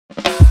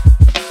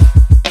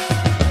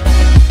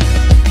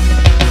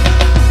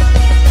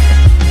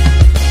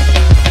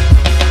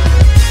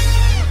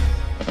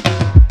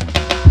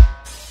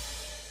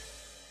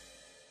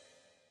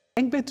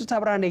Eng betut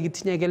ab rani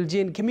kitinye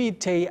keljin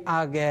kimitei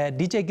ak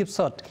DJ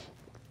Gipsot.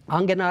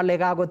 Angen ale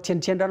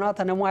kakotien tiendo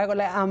noton nemwae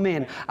kole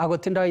amen ako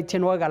tindoi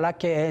tienwogik alak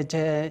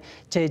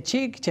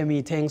chechik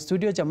chemitei eng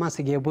studio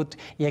chemase kebut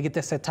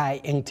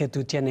yekitesetai eng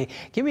tetutieni.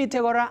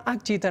 Kimitei kora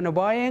ak chito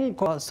nebo oeng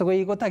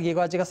sikoi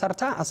kotakikochi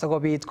kasarta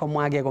asikobit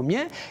komwage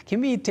komie.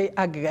 Kimitei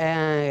ak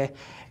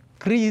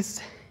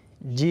Chris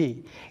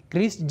G.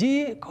 Chris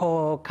G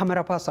ko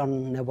camera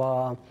person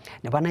nebo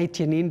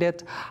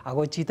Tienindet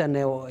ako chito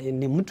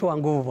ni mtu wa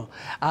nguvu.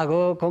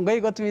 Ako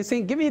kongoi kot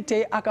missing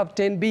kimitei ak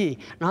Captain B.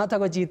 Noto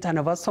ko chito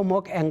nebo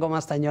somok eng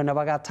komastanyo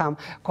nebo Katam.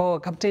 Ko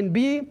Captain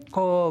B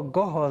ko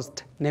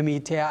host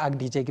nemitei ak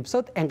DJ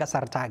Gipsot eng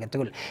kasarta age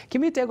tugul.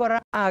 Kimitei kora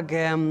ak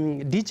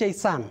DJ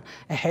San.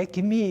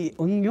 Kimi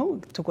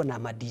ungyu tuko na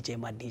ma DJ.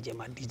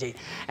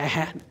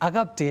 Ak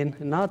Captain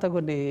noto ko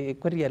ni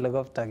kwerie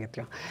helicopter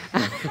kityo.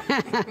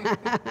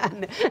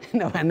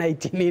 Nebo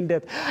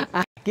Tienindet.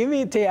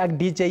 Kimitei ak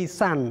DJ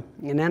San.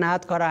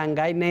 Nenaat kora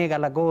ngainek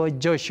alak ko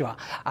Joshua.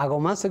 Ako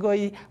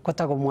masikoi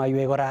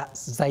kotakomwaiwech kora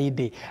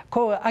zaidi.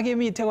 Ko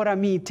akimitei kora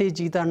mitei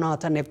chito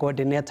noto ne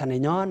coordinator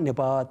nenyon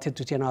nebo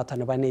tetutiet noto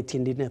nebo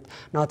Tienindet.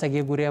 Noto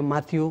kekure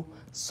Matthew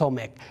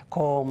Somek.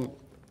 Ko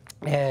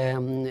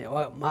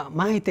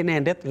mait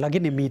inendet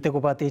lakini mitei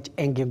kobatech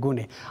eng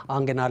nguni.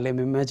 Angen ale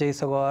mimeche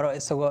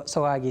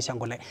sokakishan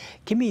kole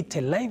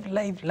kimitei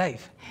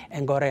live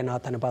eng oret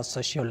noto nebo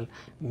social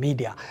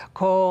media.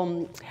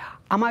 Ko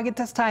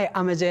amakitestai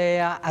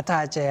ameche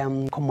atach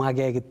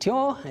komwage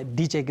kityo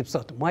DJ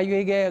Gipsot.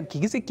 Mwaiweke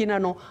kikisikyin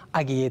ano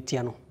ak kieti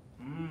ano?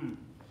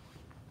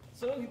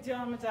 So kityo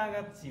ameche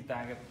akat chito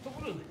age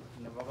tugul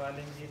nebo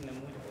kalenjin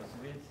nemuch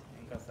kosubech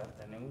eng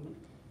kasarta neuni.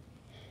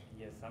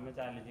 Yes,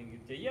 ameche alenjin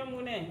kityo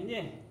iyamune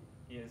inye.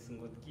 Yes,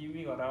 ngot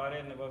kimi kora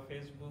oret nebo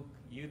Facebook,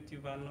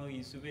 YouTube ano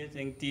isubech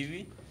eng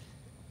TV.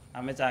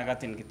 Ameche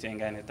akatin kityo eng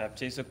kainetab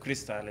Jesu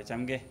Kristo ale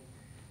chamgei.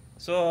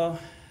 So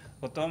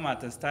kotom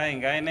atestai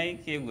eng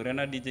kainaik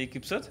kekureno DJ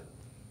Gipsot.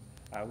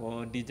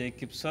 Ako DJ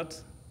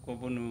Gipsot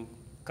kobunu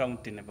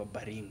county nebo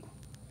Baringo.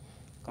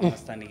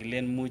 Komasta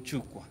nekilen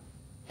Muchukwa.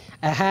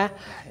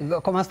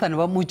 Komasta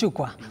nebo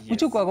Muchukwa.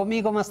 Muchukwa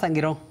komi komasta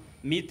ngiro?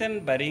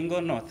 Miten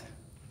Baringo North.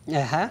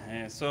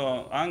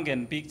 So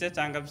angen biik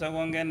chechang kabisa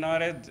kongen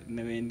oret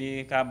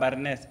newendi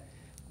Kabarnet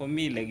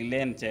komi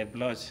lekilen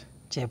Cheploch.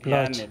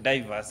 Yani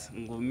divers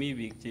ngomi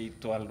biik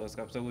cheitwaldos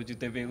kabisa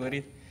kochute beek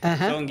orit.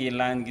 So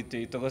ngilany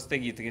kityo itokoste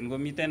kitikin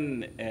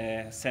komiten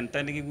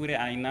center nekikure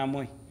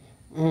Ainamoi.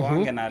 Ko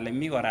angen ale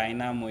mi kora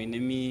Ainamoi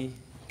nemi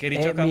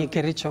Kericho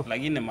County.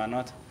 Lakini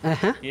manot.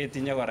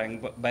 Yetinye kora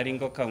eng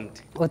Baringo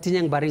County. Otinye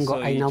eng Baringo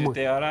Ainamoi. So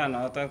ichute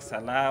oranotok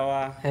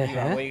Salawa,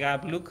 iwe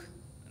Kapluk.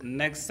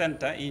 Next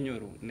center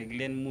inyoru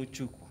nekilen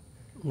Muchukwa.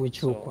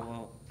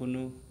 So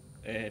bunu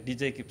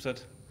DJ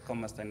Gipsot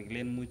komasta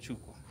nekilen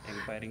Muchukwa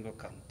eng Baringo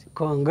County.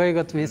 Kongoi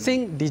kot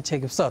missing DJ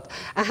Gipsot.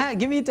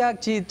 Kimite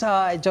ak chito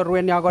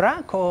chorwenyo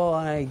kora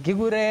ko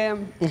kikure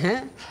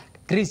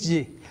Chris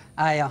G.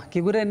 Aya,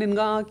 kikurenin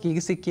ngo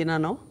kikisikyin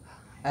ano?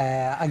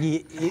 Ak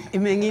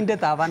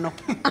imeng'indet ab ano?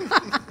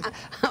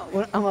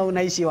 Ama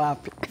unaishi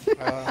wapi?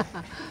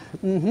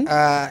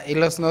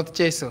 Ilos not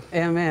Jesu.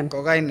 Amen.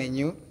 Ko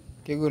kainenyu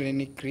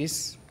kigureni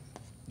Chris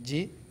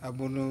G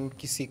abunu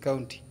Kisii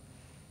County.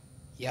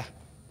 Yeah.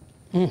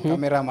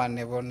 Cameraman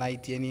nebo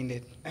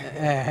Tienindet.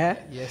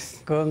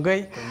 Yes.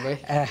 Kongoi.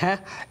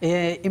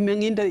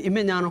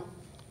 Imenyano?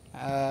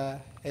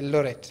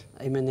 Eldoret.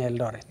 Imenye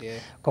Eldoret.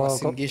 Yeah.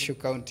 Singishu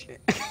County.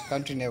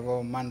 County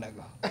nebo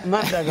Mandago.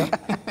 Mandago.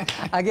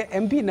 Age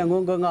MP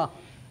nangungo ngo?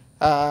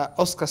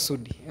 Oscar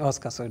Sudi.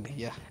 Oscar Sudi.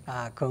 Yeah.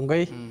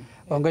 Kongoi.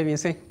 Kongoi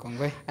missing.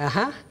 Kongoi.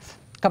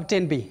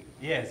 Captain B.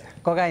 Yes.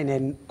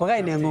 Kokainen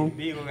ngung.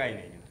 B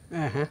kokainen.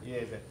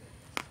 Yes.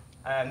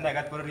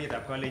 Nakat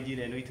pororietab kalenjin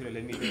en uiture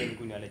le miten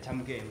nguni ale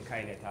chamgei en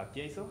kainetab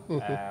Jesu.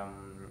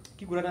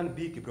 Kikurenan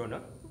B Kibrono.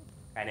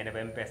 Kainet nebo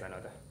M-Pesa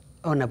noto.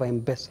 Oh, nebo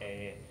M-Pesa.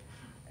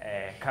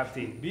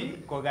 Captain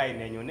B ko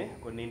kainenyun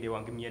ko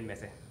nindewon kimien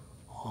mese.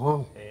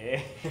 Oh.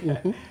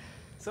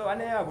 So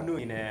ane abunu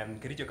in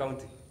Kericho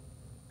County.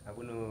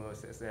 Abunu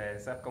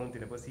sub county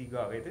nebo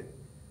Sigawet.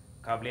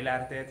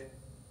 Kablelartet.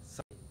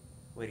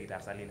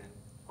 Weritab Salina.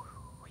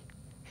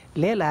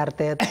 Lela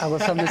artet ako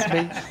samis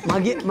bay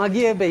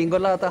magie bay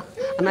ngolata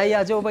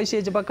anaya jo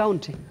boisie chebo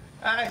county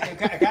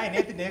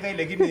kainet ne kai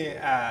lakini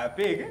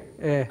big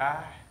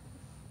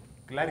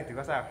clarity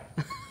ko sawa.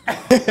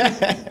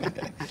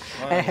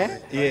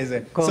 Yes.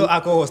 So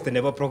ako host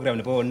nebo program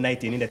nebo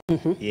Tienindet.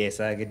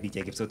 Yes, age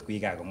DJ Gipsot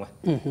kuiga komwa.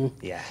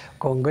 Yeah.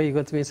 Kongoi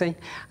kot missing.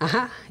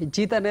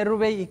 Chito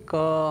nerube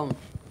ko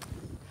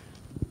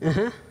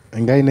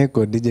Ngaine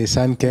ko DJ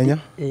San Kenya.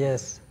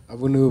 Yes.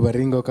 Abunu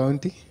Baringo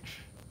County.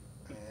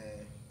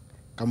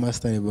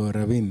 Kamasta nebo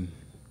Ravin.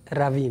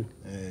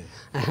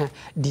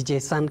 DJ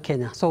San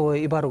Kenya. So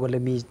ibaru kole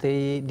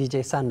mitei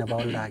DJ San nebo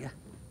oldaga.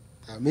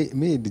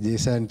 Mi DJ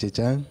San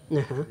chechang.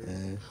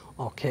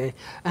 Okay.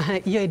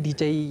 Iyo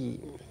DJ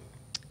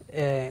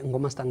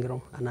ngoma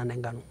stangiro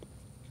ananengano.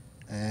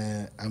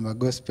 I'm a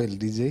gospel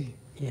DJ.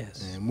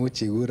 Yes.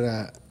 Muchi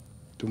gura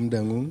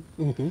tumdangung.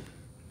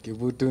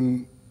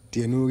 Kibutun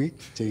tienugik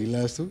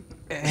chegilasu.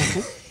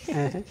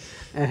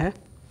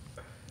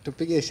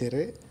 Tupige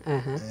shere.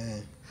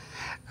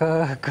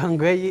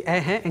 Kangoi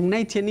eng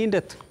night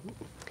Tienindet.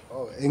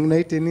 Oh, eng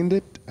night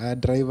Tienindet a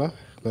driver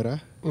kora.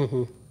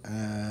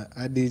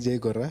 A DJ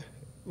kora.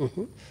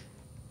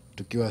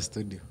 Tukiwa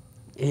studio.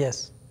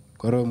 Yes.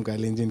 Korom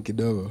kalenjin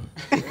kidogo.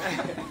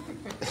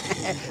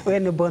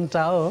 When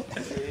bontao.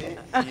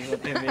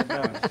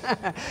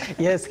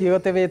 Yes,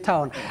 Kirui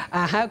town.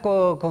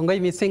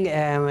 Kongoi missing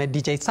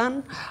DJ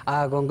San,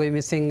 kongoi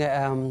missing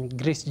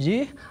Grace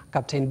G,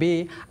 Captain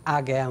B,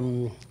 ag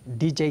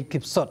DJ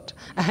Kipsot.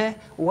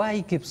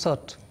 Why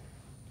Kipsot?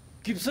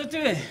 Kipsot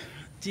we,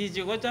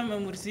 chichi ko chame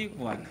mursik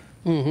bwana.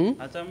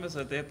 Achame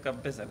sotet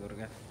kabisa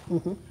kurga.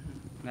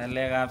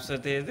 Ngalekab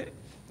sotet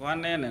ko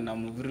anene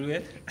namu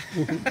birwet.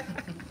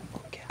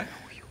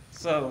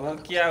 So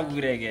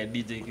kiagurege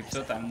DJ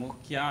Kipsot amu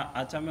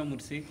achame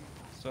mursik.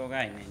 So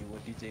kainenyu ko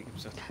DJ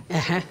Kipsot.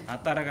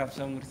 Atara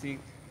kabisa mursik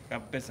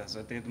kabisa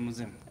sotet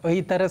mzima.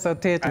 Uitare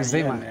sotet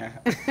mzima.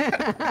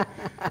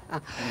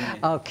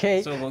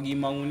 Okay. So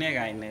kokimangune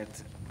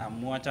kainet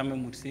amu achame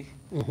mursik.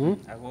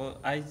 Ako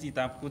ai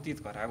chitab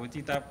kutit kora, ako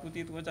chitab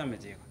kutit ko chame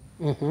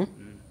chego.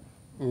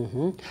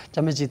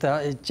 Chame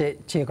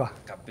chego.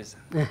 Kabisa.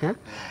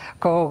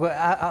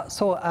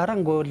 So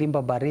arango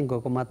limba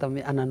baringo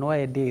komatami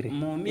ananoe diri.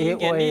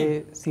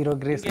 Oe Zero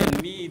Grace.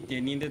 Mi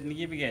Tienindet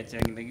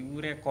nikibikecheng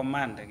nekikure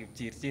Commander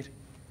Kipchirchir.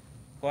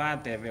 Ko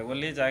atebe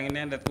kolecho ak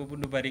inendet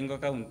kobunu Baringo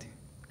County.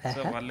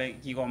 So kole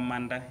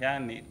kikomanda,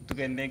 yani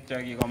tugenek cho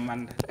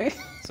kikomanda.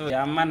 So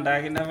yamanda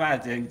akine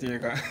bacheng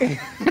chego.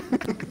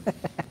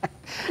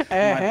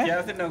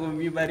 Matiasi na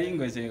komi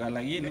Baringo chego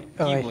lakini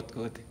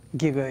kikotkote.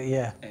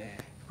 Yeah.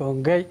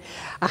 Kongoi.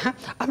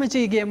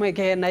 Amache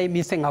kenai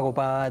missing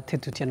akobo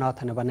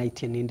tetutienoto nebo night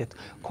Tienindet.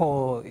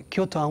 Ko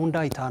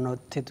kiotoundoitano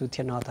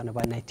tetutienoto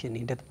nebo night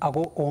Tienindet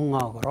ako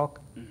ongo korok.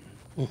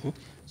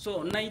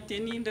 So night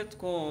Tienindet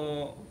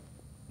ko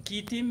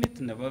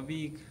kitimit nebo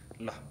biik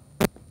lo.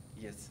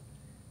 Yes.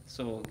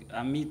 So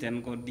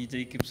amiten ko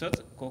DJ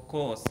Kipsot, ko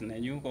co-host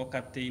nenyu ko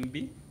Captain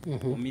B,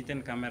 ko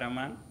miten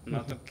cameraman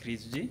noto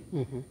Chris G,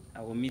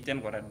 ako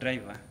miten kora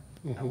driver.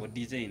 Ako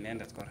DJ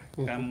inendet kora.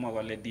 Kamwa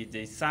kole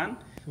DJ San,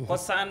 ko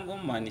San ko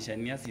maanisha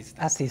ni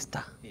assistant.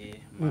 Assistant.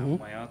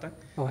 Mamwa yotok.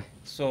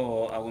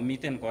 So ako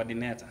miten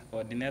coordinator.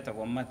 Coordinator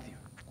ko Matthew.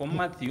 Ko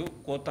Matthew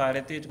ko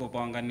toretech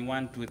kopangani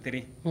 1 2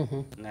 3.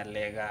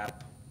 Ngalekab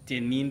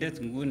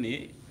Tienindet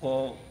nguni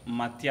ko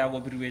matya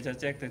kobirwech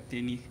achek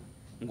tienik.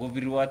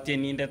 Ngobirwo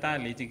Tienindet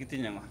alechi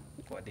kitinye ngo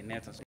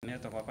coordinator.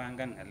 Coordinator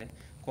kopangan ngale.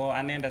 Ko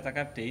anendet ak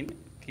captain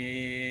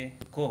ke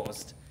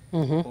co-host.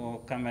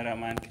 Ko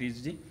cameraman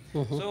Chris G.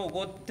 So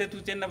ko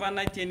tetutiet nebo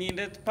night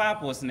Tienindet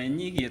purpose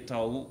nenyi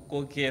ketou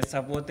ko ke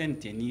supporten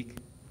tienik.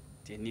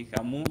 Tienik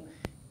amu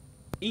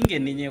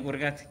ingen inye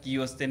kurgat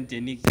kihosten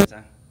tienik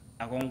chechang.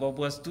 Ako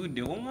ngobwa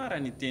studio ko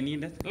ngarani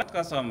Tienindet. Lat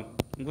kasom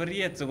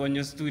ngoriet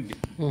sikonyo studio.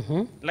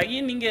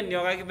 Lakini ingen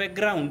yo kakibe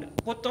ground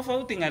ko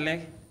tofauti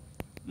ngalek.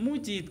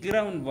 Muchit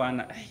ground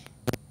bwana.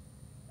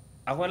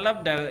 Ako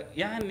labda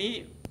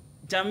yani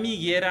chami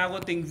gera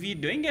akot eng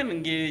video ingen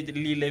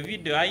ngelile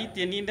video ai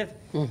Tienindet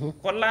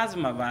ko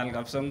lazima baal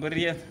kabisa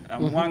ngoriet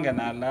amu angen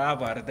ale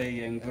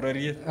abartoi eng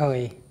bororiet.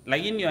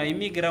 Lakini yo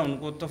imi ground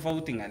ko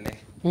tofauti ngalek.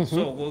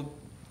 So ko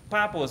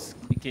purpose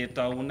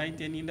ketou night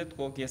Tienindet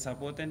ko ke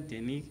supporten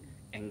tienik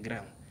eng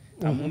ground.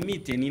 Amu mi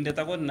Tienindet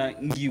akot na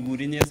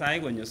ngibur inye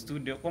sai konyo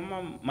studio ko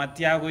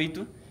matya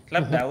koitu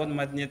labda akot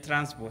matinye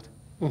transport.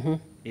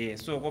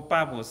 So ko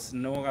purpose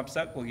no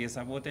kabisa ko ke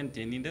supporten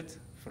Tienindet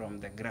from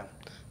the ground.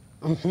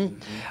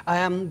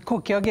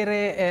 Ko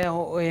kiogere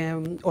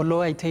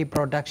oloitei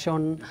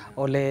production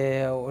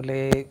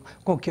ole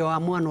ko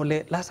kioamuan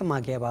ole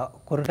lazima keba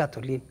kurgat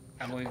olin.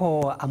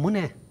 Ko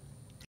amune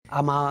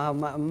ama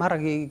mara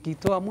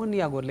kitoamuan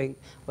ya kole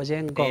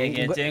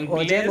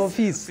ojeng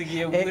office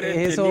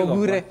so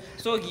gure.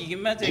 So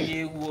kikimache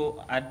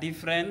kewo a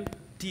different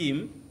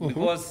team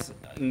because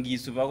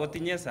ngisuba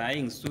kotinye sai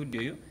ing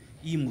studio yu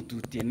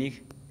imutu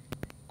tienik.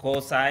 Ko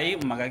sai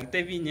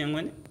makakitebi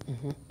nyengwen.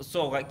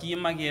 So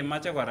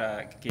kimakemache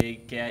kora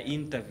ke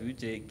interview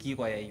che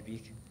kikoyai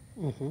biik.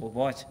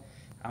 Koboch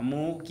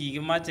amu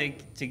kikimache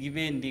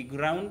chekibendi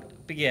ground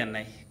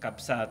pikenai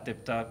kabisa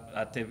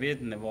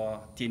atebet nebo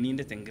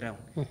Tienindet eng ground.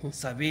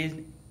 Sabet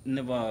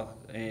nebo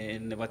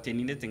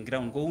Tienindet eng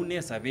ground ko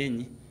une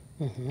sabenyi.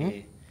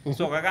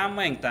 So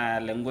kakamwa eng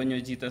tale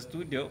ngonyo chito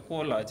studio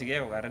kolachigei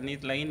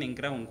kokaranit lakini eng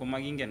ground ko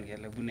makingen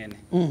kele bune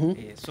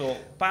ne. So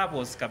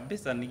purpose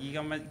kabisa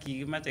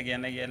kikimache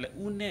kenai kele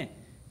une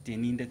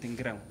Tienindet eng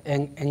ground.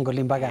 Eng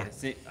olimbaga.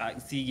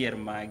 Siker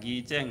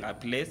makicheng a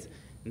place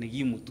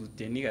nekimutu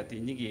tienik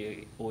atinyi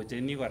ke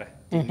ocheni kora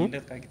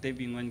tienindet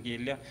kakitebi ng'ony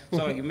kelyo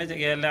so kimeche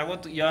kele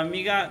akot yo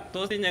mi gaa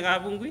tos tinye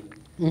kabungui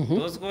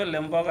tos kole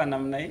mboga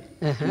namna hii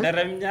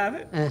nderemyat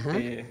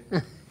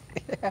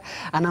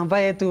anan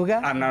bae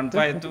tuga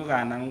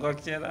anan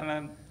ngokchet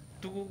anan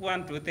tuguk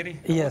 1 2 3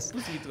 Yes.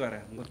 pusit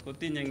kora ngot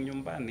kotinye eng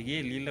nyumbani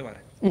kelile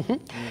kora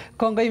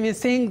Kongoi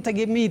mising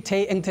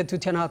takimite eng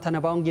tetutienoto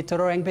nebo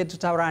ngitoro eng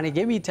betutab rani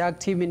kemite ak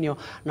timinyo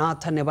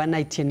noto nebo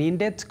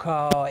Tienindet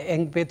ko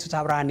eng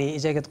betutab rani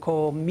icheket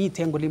ko mite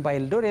eng olimbo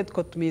Eldoret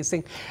kot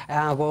mising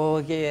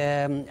ako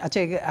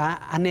achek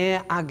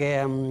ane ak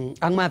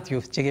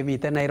Matthew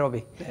chekemite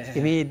Nairobi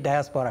kemi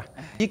diaspora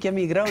biik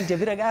chemi ground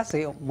chebire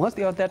kasi most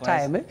of the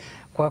time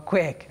kwa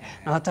kwek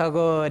noto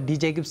ko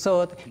DJ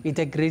Kipsot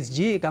mite Chris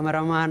G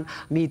cameraman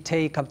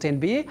mite Captain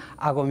B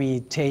ako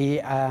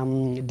mite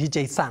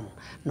DJ San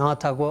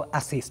noto ko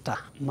assista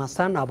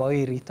masan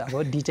aboirit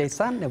ako DJ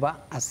San nebo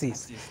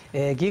Assis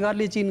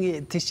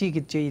kikolechin tishi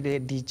kityo ile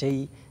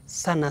DJ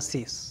San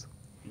Assis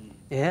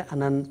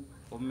anan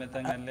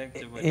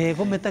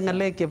kometa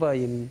ngalek chebo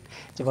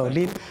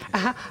olin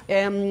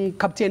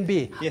Captain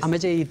B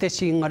ameche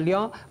iteshi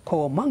ngolyo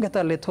ko manget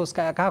ale tos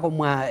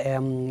kakomwa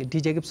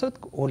DJ Kipsot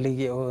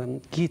ole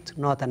kit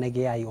noto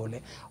nekiyai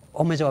ole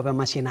omeche obe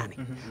mashinani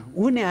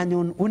une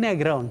anyun une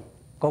ground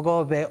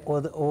kokobe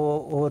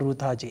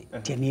orutochi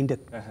tienindet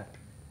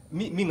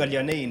mi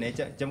ngolyo ne ine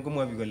cham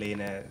komwa biik kole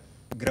ine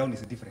ground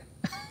is different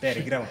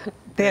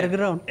ter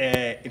ground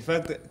in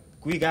fact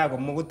kui gaa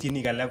komoko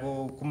tienik alak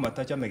ko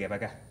matachome keba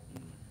gaa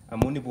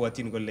amun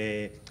ibwotyin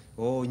kole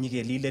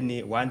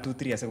nyikelileni 1 2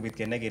 3 asikobit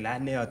kenai kele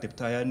ane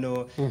ateptoi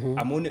ano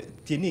amun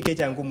tienik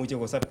chechang komuche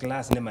kosop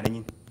class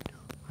nemanenyin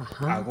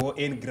ako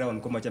en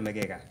ground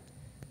komachomegei gaa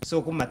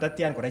so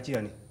komatatian kora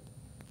chiyoni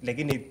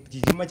lakini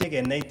kikimache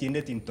kenai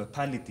tienindet in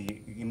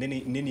totality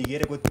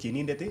nenikere ko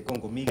tienindet ko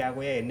ngomi gaa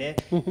koyae ne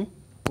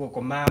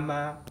ko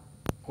mama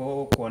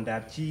ko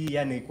kwondab chi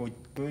yani ko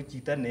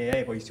chito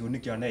neyoe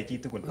boisionik chon yoe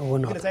chitugul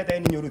kile sait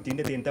age inyoru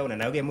tienindet en town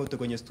anan kemutu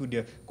konyo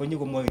studio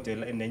konyokomwoe kityo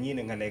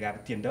nenyin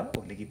ng'alekab tiendo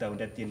ole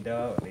kitaunda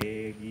tiendo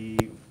ole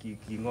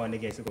king'o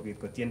nekiyai sikobit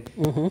kotien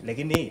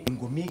lakini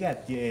ngomi gaa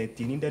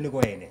tienindoni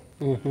koyae ne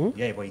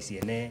yoe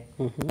boisiet ne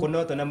ko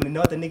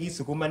noton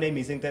nekisukumane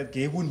mising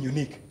keekun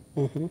unique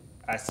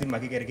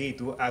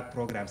asimakikerkeitu ak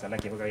programs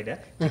alak chebo kawaida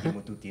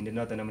chekimutu tienindet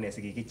noton amune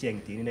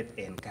sikikicheng tienindet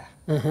en gaa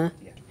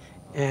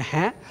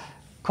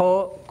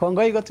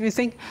kongoi kot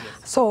mising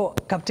so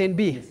Captain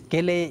B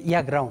kele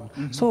ya ground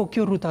so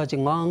kyorutochi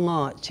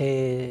ng'o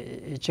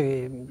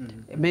che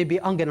maybe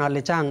angen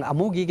ale chang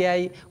amu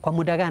kikeyai kwa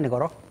muda gani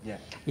korok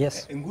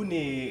yes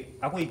nguni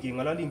akoi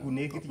keng'ololi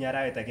nguni kitinye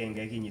arawet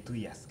agenge kinyi 2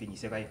 years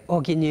kenyisiek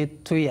aeng kinyi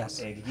 2 years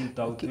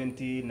kikintou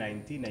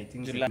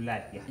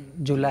 2019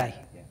 July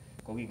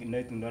ko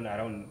kikinaitu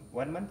around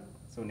 1 month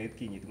so net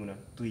kinyit nguno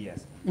 2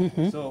 years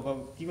so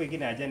kiko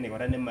kina ajane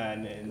kora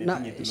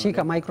netinye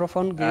shika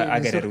microphone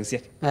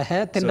agererusiek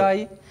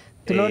tindoi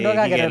tulondo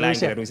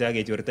agererusiek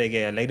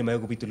akechortoige lakini mayo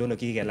kupit tulondo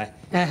kikelai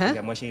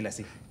ngamwa Sheila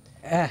si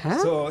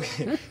so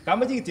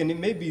kamache kityo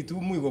maybe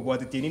tu muy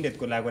kobwati tienindet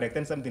kole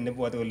correcten something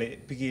nebwati kole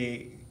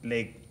pike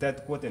like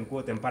that quote and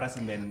quote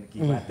embarrassment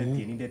kibate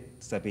tienindet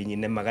sabenyin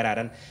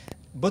nemakararan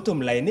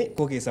bottom line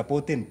ko ke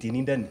supporten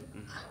tienindani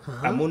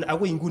amun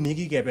akoi nguni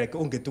kikebe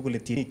onget tugul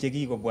tienik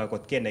chekikobwa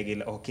kot kenai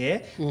kele okay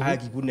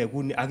akibune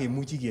kuni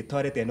akemuchi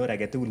ketoret en or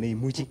age tugul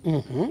neimuchi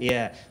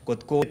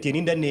kot ko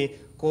tienindani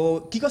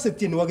ko kikose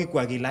tienwogik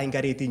kwak kilany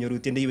karit inyoru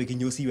tiendo iwe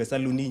kinyosiwe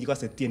saluni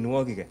kikose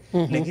tienwogik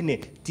lakini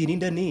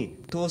tienindani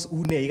tos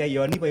une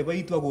yon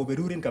iboiboitu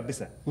akoberurin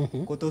kabisa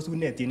ko tos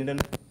une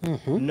tienindani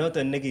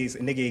noton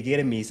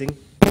nekekere mising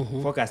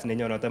focus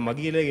nenyon noton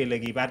makile kele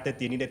kibarte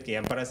tienindet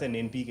keembarrassen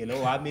en biik kele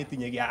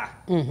ametinye ki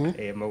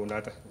mau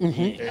noton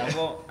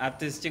ako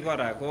artist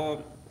kora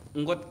ko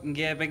ngot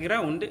ngebe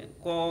ground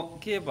ko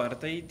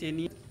kebortoi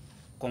tienindet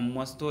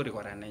komwa story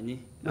kora nenyi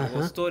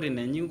ako story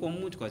nenyi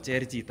komuch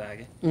kocher chito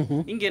age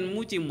ingen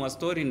much imwa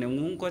story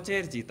nengung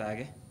kocher chito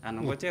age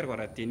anan kocher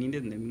kora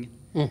tienindet nemingin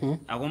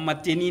ako ma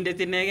tienindet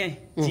inegei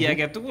chi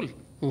age tugul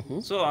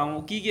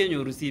so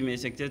kikenyoru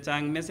simeshek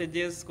chechang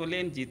messages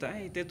kolen chito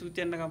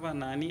tetutiet nekaba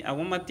nani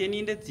ako ma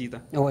tienindet chito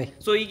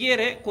so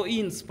igere ko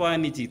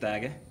inspire chito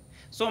age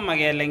so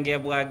makele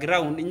ngebwa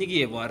ground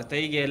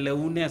nyikebortoi kele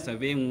une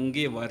sobengung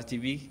keborchi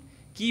biik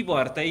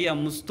kibortoi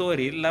amu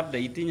story labda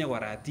itinye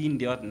kora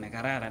tindiot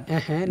nekararan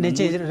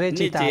nechere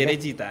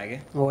chito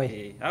age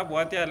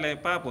abwati ale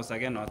purpose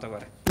age noto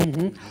kora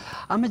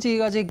ameche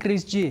ikoche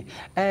Chris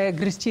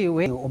G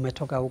we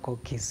umetoka huko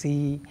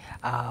Kisii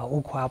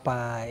huko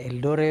hapa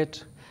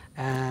Eldoret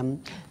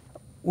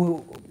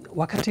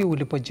wakati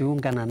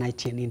ulipojiunga na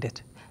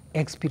Tienindet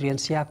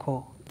experience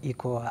yako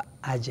iko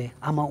aje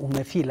ama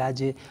umefeel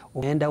aje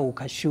umeenda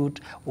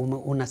ukashoot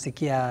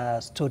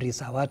unasikia stories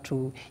za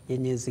watu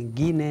yenye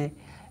zingine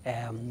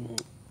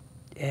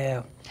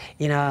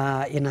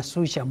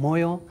inasusha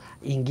moyo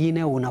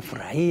ingine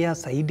unafurahia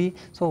zaidi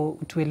so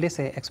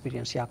tueleze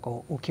experience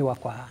yako ukiwa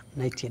kwa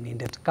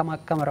Tienindet kama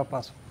camera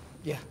person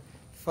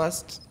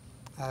first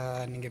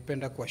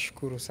ningependa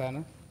kuwashukuru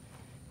sana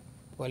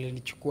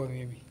walinichukua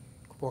mimi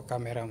kuwa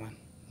cameraman.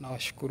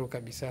 Nawashukuru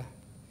kabisa.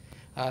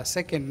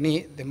 Second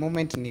ni the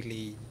moment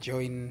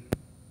join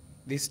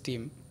this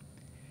team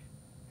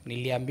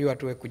niliambiwa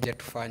tuwe kuja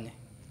tufanye,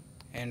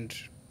 and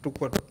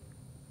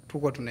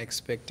tuko tuna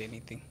expect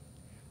anything.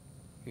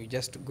 You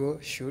just go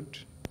shoot,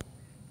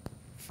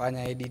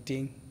 fanya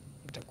editing,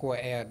 itakuwa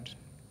aired,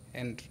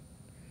 and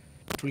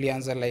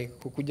tulianza like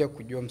kukuja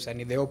kujua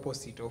msanii, the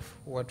opposite of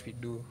what we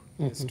do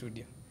in the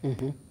studio.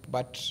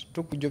 But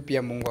tukujua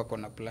pia Mungu ako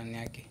na plan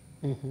yake.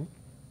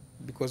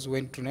 Because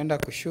when tunaenda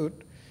kushoot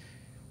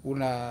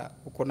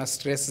uko na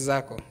stress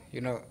zako,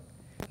 you know,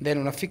 then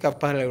unafika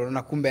pale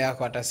unaona kumbe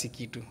yako hata si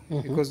kitu.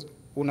 Because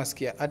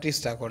unasikia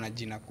artist ako na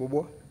jina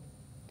kubwa,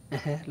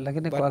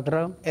 lakini kwa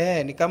ground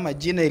ni kama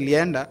jina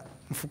ilienda,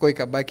 mfuko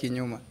ikabaki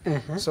nyuma.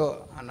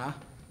 So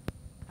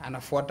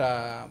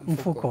anafuata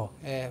mfuko.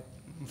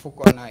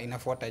 Mfuko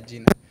inafuata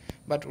jina.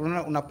 But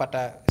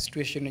unapata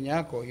situation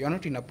yako, you are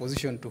not in a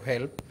position to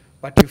help,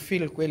 but you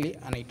feel kweli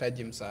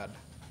anahitaji msaada.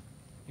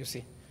 You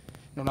see?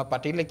 Na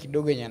unapata ile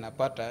kidogo yenye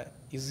anapata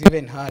is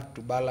even hard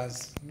to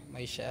balance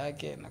maisha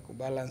yake na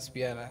kubalance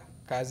pia na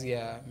kazi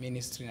ya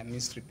ministry na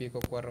ministry pia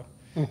kwa roho.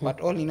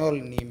 But all in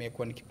all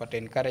nimekuwa nikipata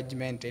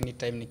encouragement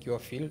anytime nikiwa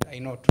field. I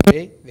know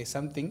today there's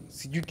something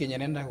sijui kenye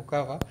naenda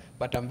kucover,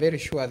 but I'm very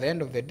sure at the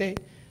end of the day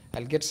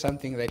I'll get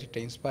something that it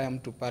inspire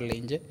mtu pale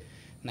nje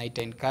na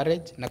ita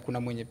encourage na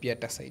kuna mwenye pia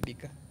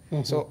atasaidika.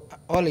 So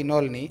all in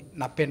all ni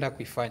napenda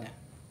kuifanya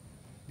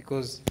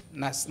because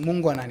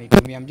Mungu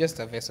ananitumia, I'm just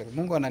a vessel.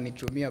 Mungu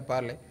ananitumia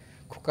pale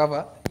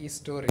kucover hii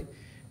story,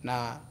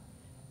 na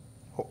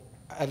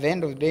at the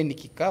end of the day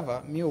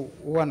nikicover mi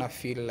huwa na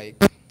feel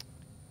like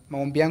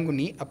maombi yangu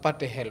ni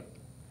apate help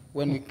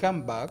when we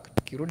come back,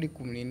 tukirudi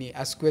kumnini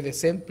asikwe the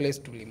same place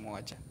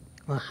tulimwacha.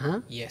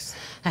 Yes.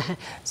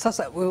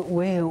 Sasa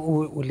we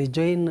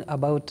ulijoin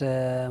about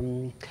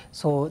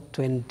so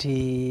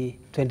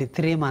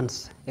 23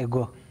 months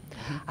ago.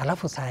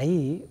 Alafu saa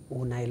hii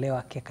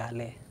unaelewa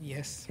kekale.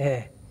 Yes.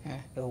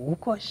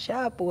 Uko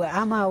sharp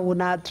ama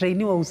una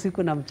trainiwa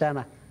usiku na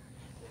mchana?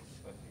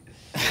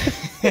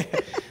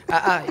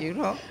 You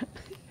know,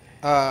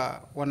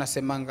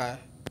 wanasemanga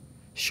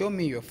show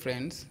me your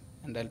friends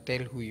and I'll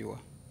tell who you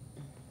are.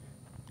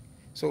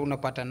 So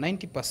unapata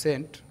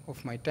 90%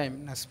 of my time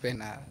na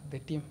spend the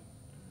team.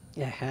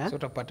 So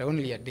utapata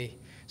only a day.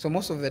 So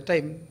most of the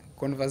time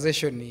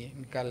conversation ni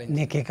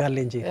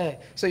kikalenji.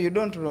 So you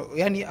don't know,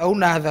 yani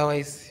hauna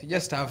otherwise, you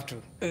just have to.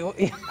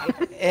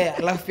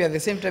 Alafu pia at the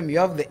same time you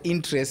have the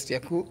interest ya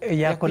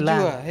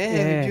kujua.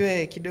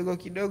 Ujue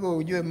kidogo,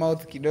 ujue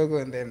mouth kidogo,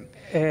 and then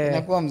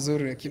inakuwa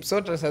mzuri.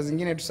 Kipsota saa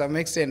zingine to some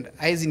extent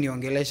haizi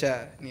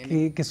niongelesha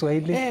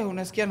Kiswahili.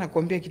 Unasikia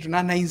nakwambia kitu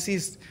na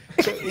insist.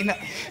 So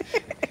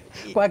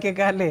kwa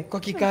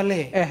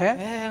kikale.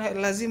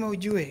 Lazima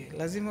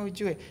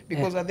ujue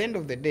because at the end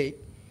of the day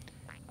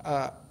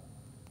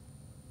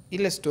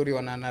ile story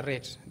wana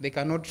narrate, they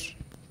cannot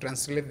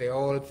translate the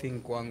whole thing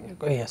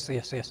kwangu. Yes.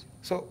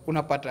 So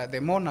unapata the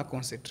more na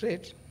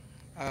concentrate,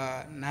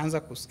 naanza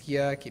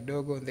kusikia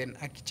kidogo, then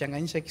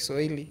akichanganyisha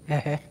Kiswahili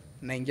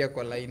naingia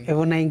kwa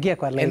line.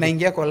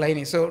 Naingia kwa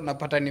line, so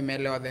napata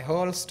nimeelewa the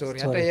whole story.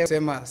 Hata yeye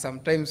sema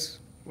sometimes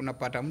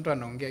unapata mtu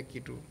anaongea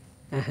kitu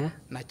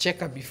na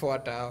cheka before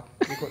hata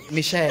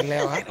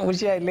nishaelewa.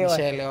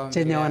 Ushaelewa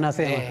chenye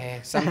wanasema.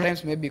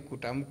 Sometimes maybe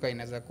kutamka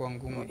inaweza kuwa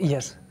ngumu.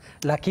 Yes.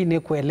 Lakini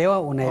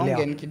kuelewa unaelewa.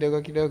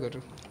 Ongea kidogo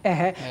tu.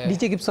 DJ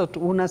Kipsot,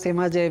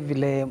 unasemaje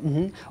vile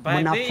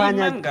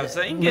mnafanya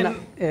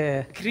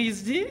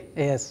Kristi?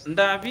 Yes.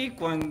 Ndabi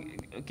kwa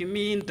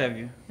kimi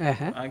interview.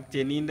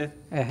 Tienindet.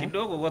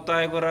 Kidogo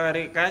gotoe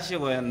korare kashi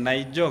kwa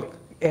naijok.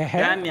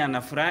 Yani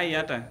anafurahi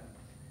hata.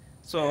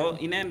 So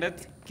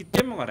inendet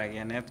kityeme kora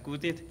kenet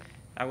kutit.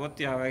 Akot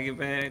ya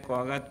kakibe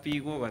kokat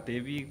biik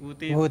kokatebi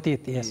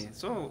kutit. Yes.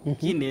 So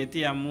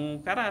kineti amu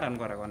kararan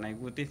kora konai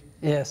kutit.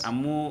 Yes.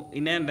 Amu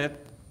inendet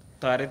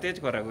toretech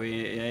kora ko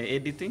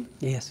editing.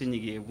 Yes.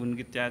 Sinyikebun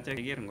kityacha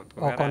keker ngot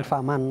ko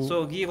kararan.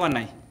 So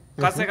kikonai.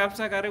 Kase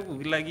kabisa karibu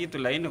kila kitu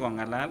laini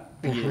kongalal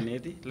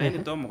keneti. Laini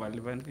tomo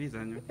kalipan fees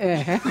anyu.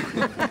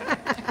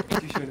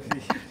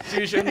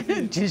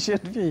 Tuition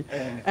fee.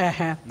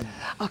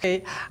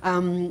 Okay.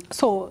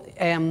 So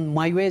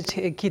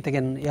mwaiwech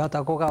kitigen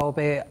yoto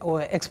kokaobe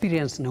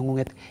experience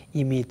nengunget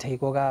imitei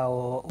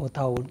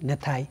kokaotau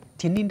netai.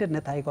 Tienindet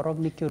netai korok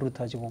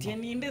nikirutochi komo.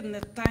 Tienindet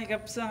netai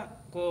kabisa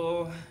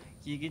ko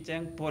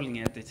kikicheng Paul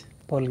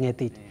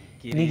Ngetich.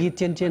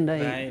 Nikitien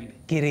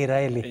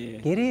Kiriraeli.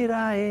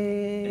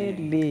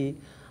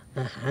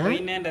 Ko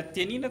inendet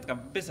tienindet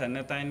kabisa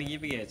netai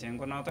nikibikecheng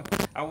ko notok.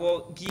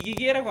 Ako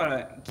kikikere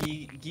kora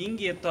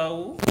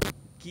kingetou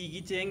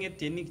kikichenge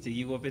tienik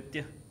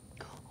chekikobetyo.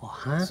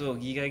 So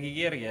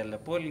kikakiker kele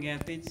Paul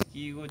Ngetich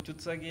kikochut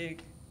sakek,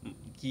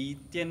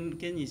 kitien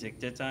kenyisiek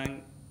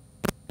chechang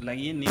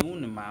lakini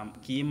uni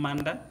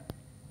kiimanda.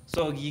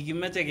 So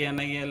kikimeche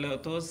kenai kele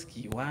tos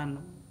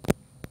kiwano.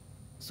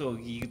 So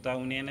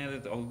kikitaunen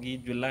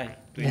July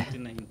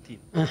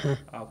 2019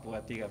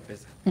 abwati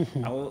kabisa.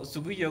 Ako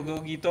siku hiyo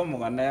ko kitomo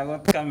konai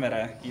akot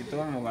camera,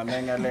 kitomo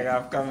konai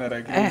ngalekab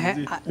camera.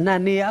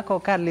 Nani yako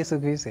kali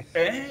siku hizi?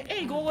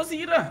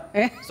 Kokosira.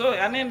 So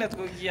anendet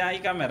ko kiyai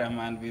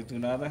cameraman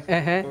betunoto.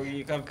 Ko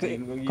ki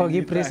captain, ko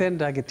ki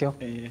presenter kityo.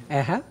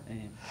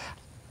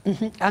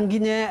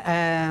 Anginye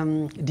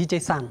DJ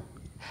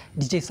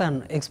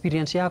San,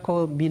 experience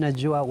yako mimi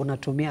najua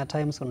unatumia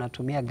times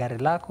unatumia gari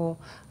lako,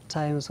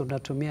 times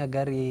unatumia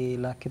gari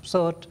la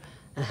Kipsot.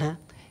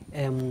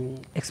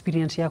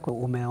 Experience yako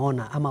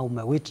umeona ama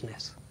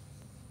umewitness?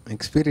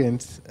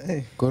 Experience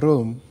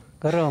Korom.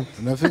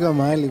 Unafika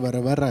mahali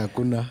barabara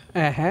hakuna.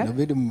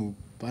 Inabidi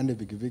mpande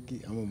pikipiki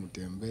ama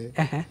mtembee.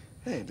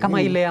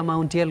 Kama ile ya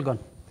Mount Elgon.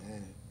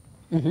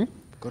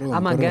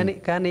 Ama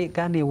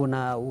gani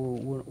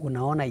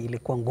unaona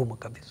ilikuwa ngumu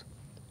kabisa?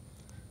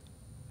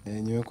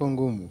 Imekuwa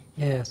ngumu.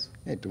 Yes.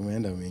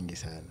 Tumeenda mengi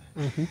sana.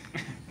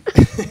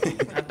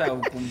 Hata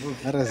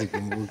ukumbuki. Hata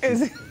sikumbuki.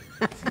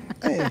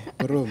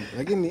 Korom,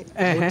 lakini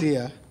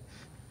utia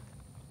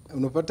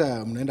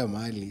unapata mnaenda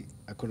mahali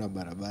hakuna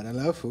barabara.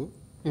 Alafu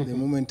the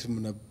moment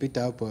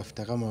mnapita hapo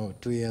after kama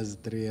 2 years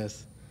 3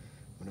 years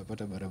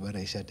unapata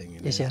barabara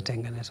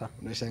ishatengenezwa.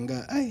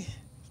 Unashangaa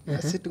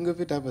sisi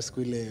tungepita hapa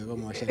siku ile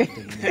kama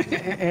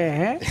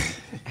washatengeneza.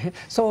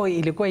 So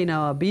ilikuwa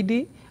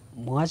inawabidi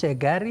muache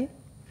gari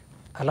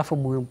alafu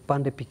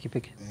mpande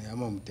pikipiki.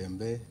 Ama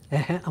mtembee.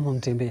 Ama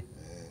mtembee.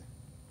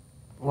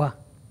 Wa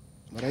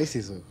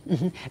marahisi so.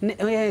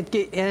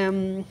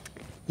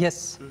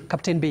 Yes,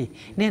 Captain B.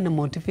 Nene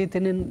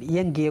motivate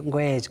yenge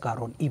ngoej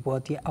karon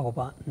iboti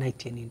akoba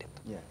 19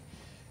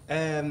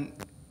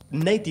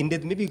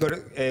 19 maybe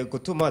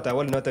kotomo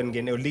tawal noton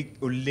ngene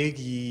ole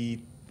ki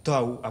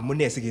tau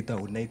amune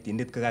sikitau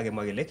 19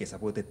 kakakemwa kele ke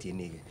supported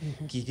tienik.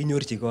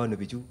 Kikinyorchi kono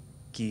bichu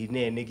ki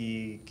ne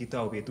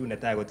kitau betut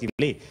netai kot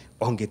kile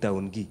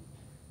ongetaun ki.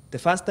 The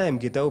first time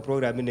kitau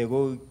program ini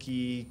ko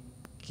ki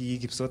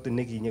Kipsot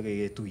ne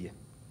kinyoketuye.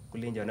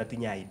 Kulenjo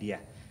natinye idea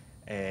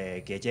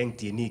kecheng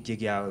tienik che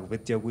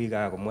kiabetyo kui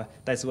kakomwa.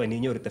 That's why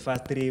ninyoru the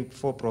first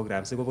 3-4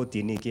 programs ko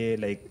tienik ke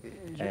like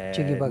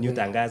New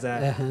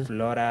Tangaza,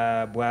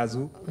 Flora,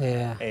 Bwazu.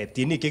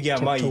 Tienik ke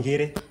kiama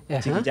igere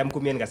chikicham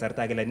kumien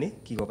kasarta kila ni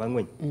kikoba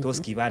ngweny.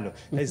 Tos kibano.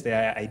 That's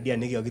the idea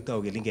ne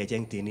kikitau kele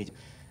kecheng tienik.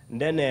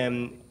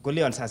 Then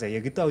koleon sasa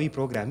yekitau hii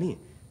program hii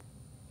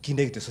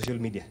kinde kitu social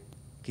media.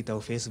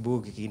 Kitau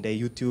Facebook, kinde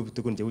YouTube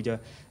tukun cheucho.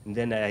 And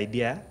then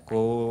idea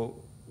ko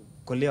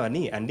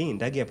koleoni andi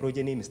ndagi approach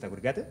ni Mr.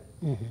 Kurgate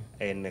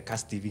and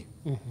Kass TV.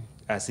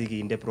 Asiki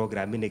inde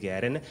program ni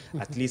kearen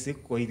at least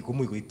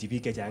kumuy ko TV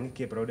ke chang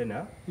ke broaden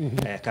na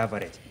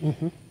coverage.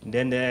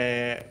 Then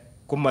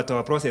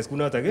kumato process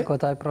kunoto ke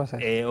kotai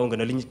process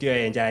ongono linjitio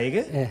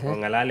enjaike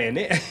ongalale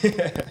ne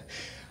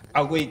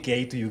agoi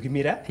keitu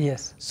yukimira.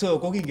 Yes. So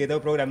kokingeta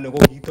program ne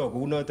kokito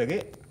kunoto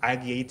ke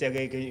agiita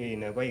ke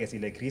ne ko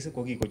ikasile Chris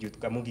kokikochut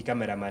kamungi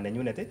cameraman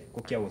nenyunet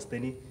ko kia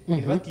hosteni.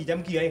 Ilwa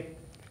kijam kiyoe.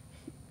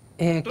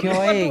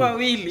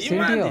 Kyoe.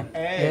 Sindio?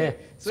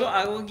 So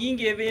ako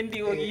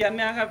kingebendi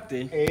kokiyane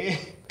akapte.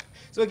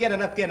 So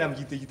kianap kenam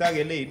chito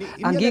kitagele ni.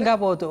 Anginga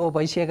boto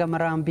oboisie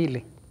kamera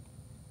mbili.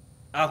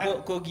 Ako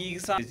ko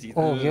kikisa.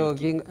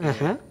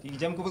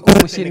 Kijam ko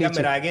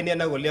kamera ageni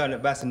na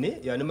goleon bas ni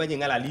yon maji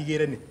ngalali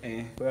igere ni.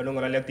 Ko yon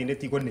ngolale tinde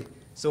tikoni.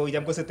 So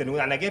kijam ko setenu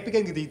ana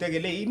kepiken kitite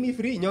gele imi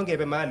free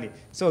nyongebe mali.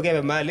 So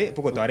kebe mali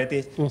poko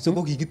torete. So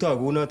ko kikito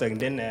kunoto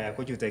then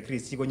ko chute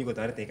Chris ko nyiko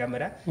torete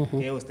kamera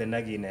ke host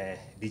na gin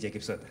DJ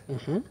Kipsot.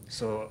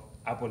 So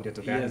hapo ndio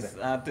tukaanza.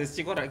 Yes,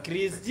 testikora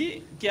Chris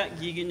ji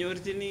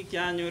kikinyorchini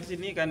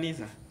kianyorchini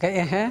kanisa.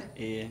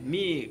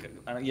 Mi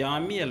ya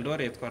mi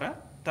Eldoret kora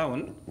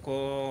town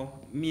ko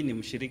mi ni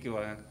mshiriki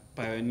wa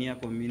Pioneer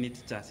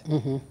Community Church.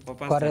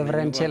 Kwa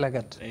Reverend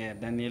Chelagat.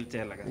 Daniel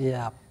Chelagat.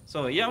 Yeah.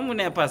 So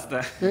yamune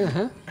pastor.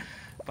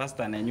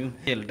 Pastor nenyu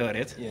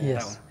Eldoret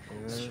town.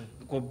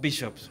 Ko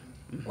bishops.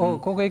 Oh,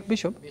 ko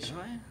bishop?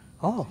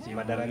 Oh.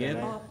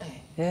 Madaraka.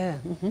 Yeah.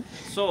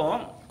 So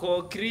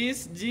ko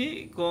Chris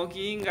ji ko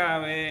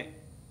kingawe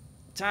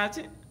church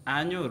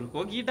anyoru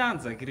ko ki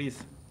dancer Chris.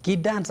 Ki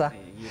dancer?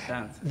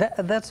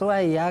 That's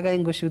why yaga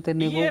ingo shooten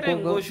ni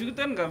go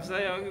shooten kabisa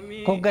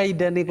yagimi. Ko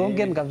gaida ni ko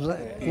ngen kabisa.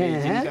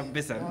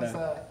 Kabisa.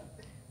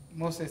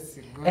 Moses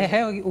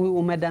Sirgoi.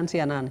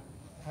 Umedansia nani?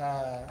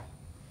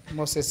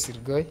 Moses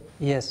Sirgoi.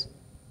 Yes.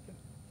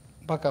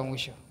 Mpaka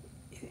mwisho.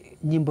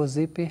 Nyimbo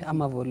zipi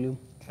ama volume?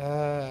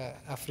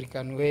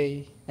 African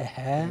Way.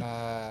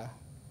 Na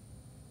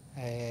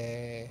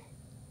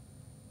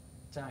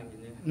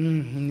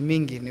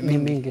ni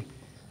mingi.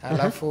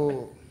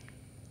 Alafu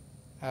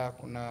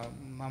kuna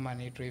mama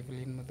anaitwa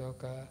Evelyn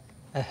Mudhoka.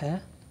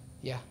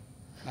 Yeah.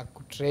 Na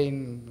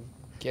kutrain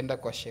kienda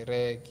kwa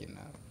sherehe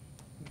kina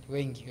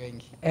wengi.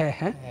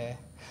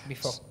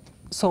 Before.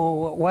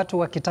 So watu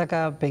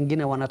wakitaka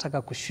pengine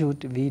wanataka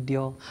kushoot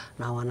video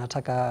na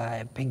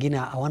wanataka pengine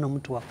hawana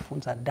mtu wa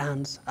kufunza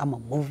dance ama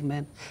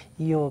movement,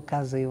 hiyo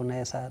kazi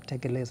unaweza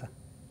tekeleza?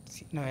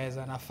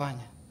 Naweza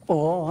nafanya.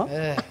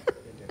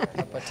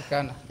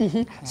 napatikana.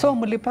 So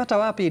mlipata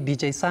wapi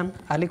DJ San?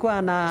 Alikuwa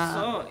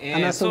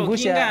anazungusha. So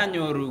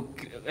kinganyoru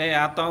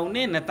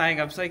ataune netai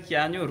kabisa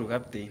kianyoru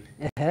captain.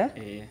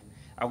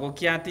 Ako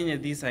kiatinye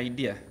this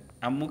idea.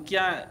 Amu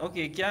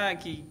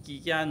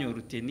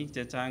kianyoru tienik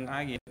chechang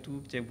ake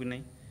tuguk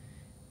chebune.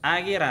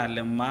 Aker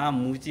ale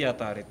maamuchi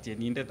atoret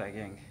tienindet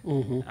agenge.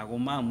 Ako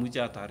maamuchi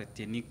atoret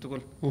tienik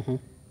tugul.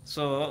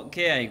 So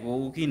keyai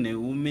kou kit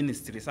neu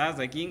ministry.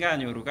 Sasa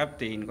kinganyoru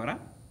captain kora.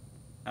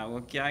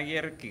 Ako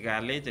kiaker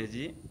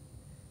kikalechechi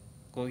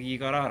ko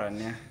kikororon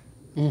nia.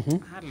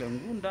 Ale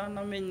ngundo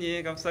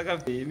namenye kabisa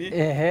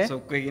captain. So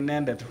kwek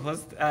inendet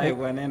host,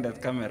 aeku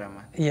inendet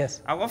cameraman.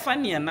 Yes. Ako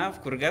funny enough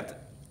kurgat,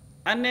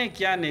 ane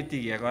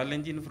kianetige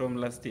kalenjin from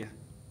last year.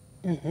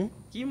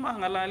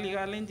 Kimangalali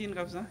kalenjin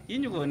kabisa,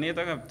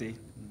 kinyokoneto captain.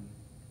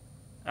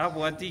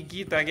 Abwati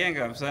kit agenge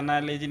kabisa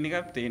nalechini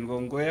captain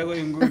kongoi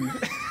akoi nguni.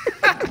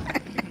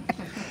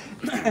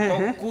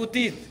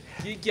 Kutit,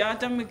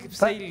 kiachame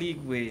kipsailik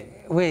we.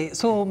 We,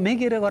 so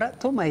megere kora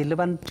toma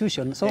ilipan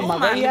tuition. So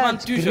magaya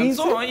tuition.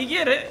 So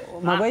igere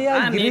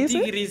magaya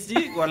Greece. Greece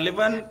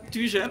kolipan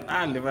tuition,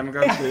 lipan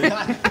captain.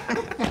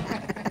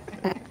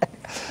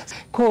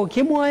 Ko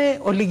kimwae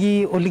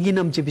oligi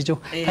namchi bicho.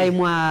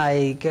 Kaimwa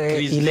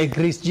ile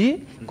Greece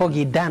ji ko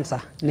gi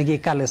dancer nigi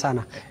kale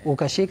sana.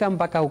 Ukashika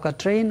mpaka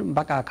ukatrain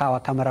mpaka akawa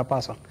camera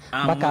person.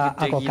 Mpaka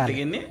ako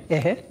kale.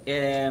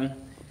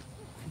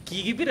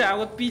 Kikipir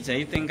akot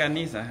pichait eng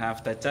kanisa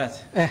after church.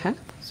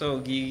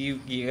 So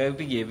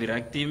kikipir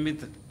ak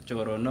timit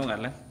choronok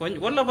alak.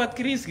 Kolapat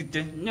Chris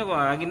kityo nyoko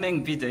akine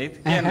eng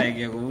pichait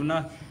kenai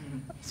kouno.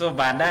 So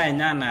baadaye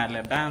nyana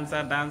ale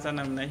dancer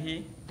namna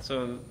hii.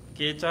 So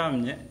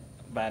kechomye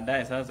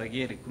baadaye sasa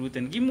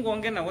kerecruiten.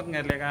 Kimukongen akot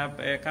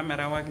ngalekab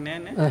camera work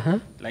nene.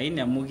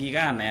 Lakini amu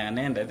kikanai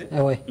anendet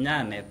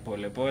nyanet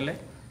pole pole.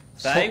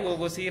 Sai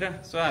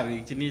kokosira so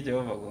awekchini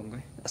Jehova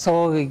kongoi.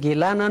 So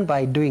gilanan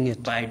by doing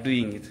it. By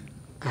doing it.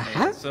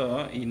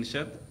 So in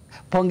short,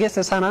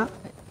 pongeze sana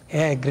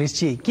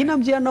Grichi.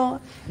 Kinamjiano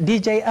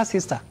DJ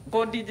assistant.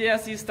 Ko DJ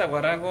assistant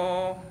kora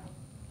ko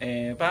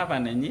papa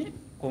nenyi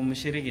ko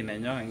mshiriki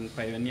nenyo eng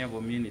Pioneer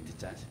Community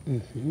Church.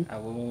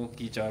 Ako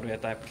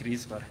kichorwetab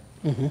Chris kora.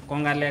 Ko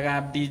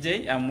ngalekab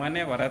DJ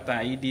amwane kora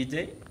tai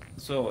DJ.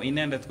 So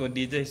inendet ko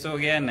DJ so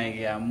kenai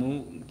ke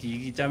amu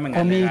kikichame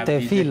ngalekab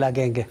DJ. Field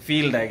agenge.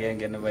 Field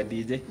agenge nebo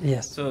DJ.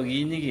 Yes. So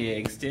kinyike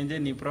exchange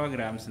ni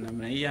programs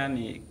namna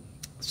yani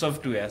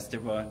softwares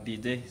chebo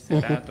DJ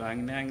Serato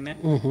agne.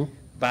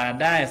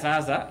 Baadaye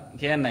sasa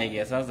kenai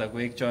ke sasa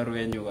koek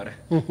chorwenyu kora.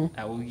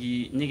 Ako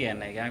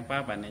nyikenai ke ak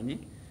papa nenyi.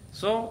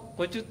 So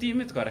kochut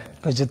timit kora.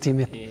 Kochut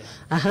timit.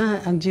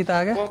 Ang chito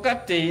age? Ko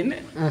captain.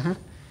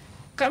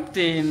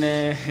 Captain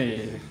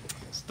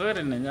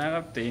story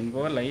nenya captain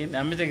ko lain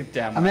ameche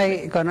kityam.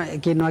 Ame kono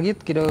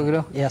kinwagit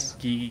kidogo. Yes.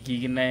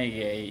 Kikinai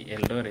ke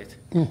Eldoret.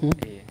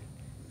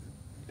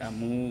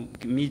 Amu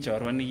mi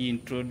chorwa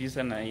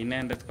nikiintroduce na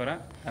inendet kora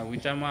ako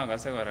cham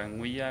akase kora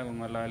nguya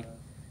kong'ololi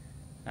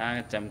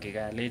acham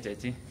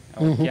kikalechechi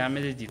ako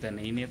kiameche chito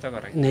neineto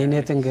kora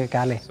neineten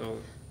kikale. So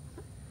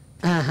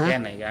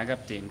kenai ka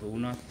captain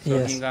kouno.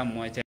 So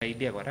kingamwochi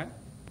idea kora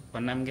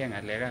konamgei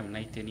ng'alekab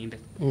nait Tienindet.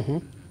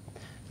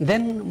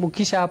 Then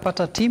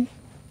mukishapata team.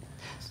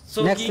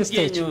 So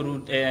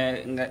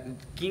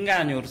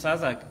kinganyoru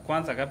sasa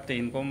kwanza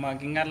captain koma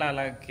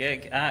kingalala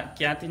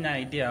kiatinya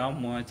idea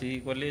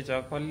amwochi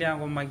kolecho kolya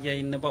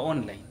komakiyai nebo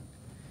online.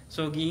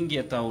 So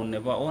kingetau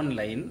nebo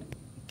online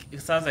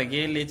sasa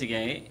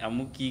kelechigei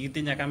amu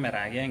kikitinye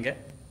kamera agenge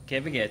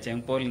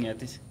kebikecheng Paul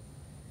Ngetich.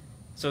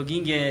 So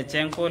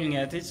kingecheng Paul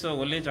Ngetich so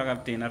kolecho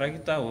captain ara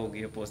kitau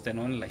keposten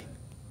online.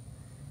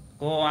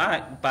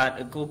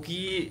 Ko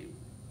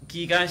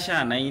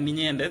kikashana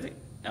inyendet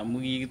amu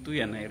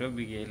kikituya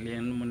Nairobi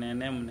kelen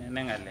munene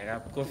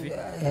ngalekab coffee.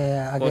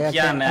 Ko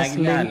kiana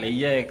akile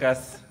iyae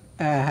kas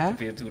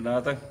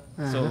betunotok.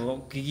 So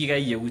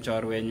kikikayeu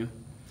chorwenyu.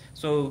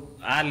 So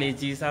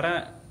alechi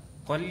sara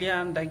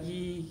kolyan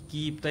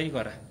kiiptoi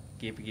kora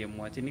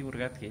kemwochini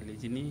kurgat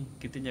kelechini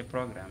kitinye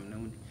program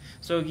neuni.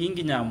 So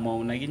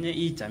kinginyamwaun akinye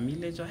icham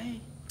ilecho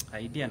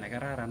idea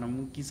nekararan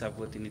amu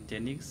kisupportini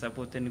tienik,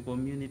 supporteni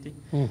community.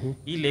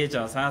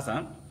 Ilecho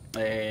sasa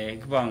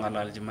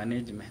kipang'ololchi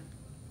management.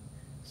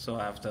 So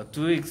after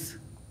 2 weeks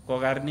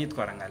kokarnit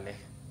kora ngalek.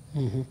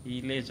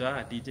 Ilecho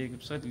DJ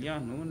Kipsot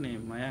Leon une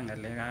maya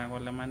ngalek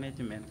akole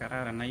management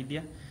kararan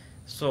idea.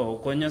 So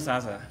konyo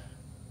sasa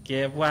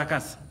kebwa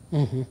Kass.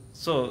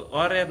 So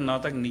oret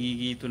notok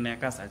nikikitune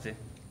Kass ache.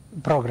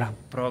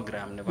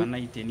 Program nebo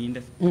nait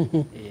Tienindet.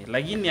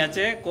 Lakini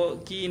ache ko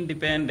ki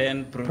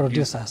independent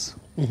producers.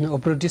 Or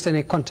producer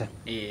ni content.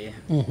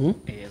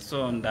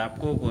 So ndap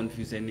ko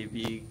confuseni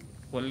biik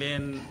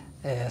kolen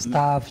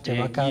staff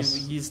chebo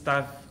Kass.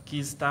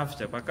 Ki staff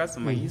chebo Kass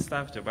maki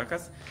staff chebo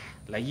Kass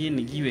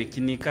lakini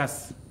kiwekchini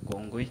Kass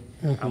kongoi.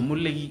 Amu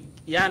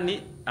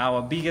yani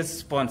our biggest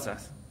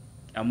sponsors.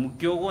 Amu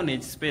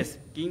kyokonech space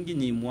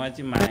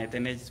kinginyimwachi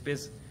maetenech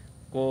space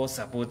ko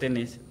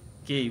supportenech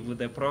keibu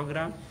the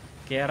program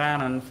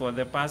keranan for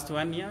the past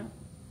 1 year.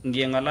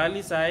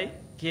 Ngeng'ololi sai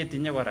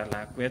ketinye kora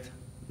lakwet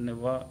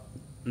nebo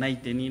nai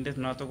tienindet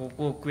noto ko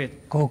kokwet.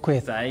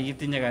 Kokwet. Sai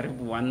kitinye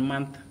karibu 1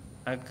 month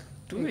ak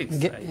 2 weeks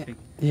I think.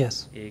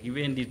 Yes.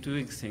 Kibendi 2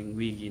 weeks eng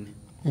wikini.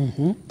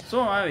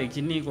 So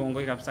awekchini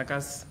kongoi kabisa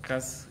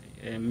Kass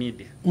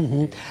media.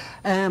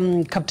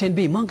 Captain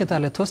B, monget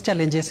ale tos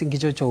challenges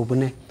ingicho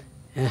chobune.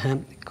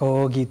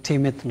 Ko ki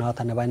timit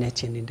noto nebo ne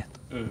Tienindet.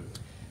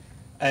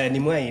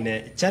 Nimwae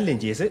ine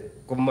challenges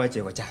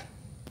komoche kochang.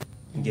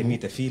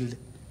 Ngemite field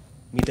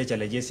mite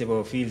challenges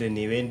chebo field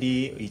ni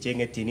wendi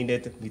ichenge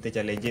Tienindet, mite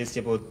challenges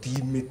chebo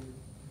teamit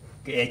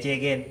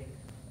echegen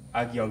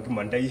ak yon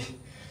kimandai.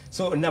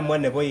 So namwa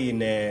nebo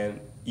ine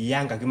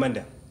yang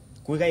kakimanda.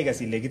 Kui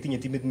kaikas ile kitinye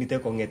timit mite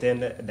kongeten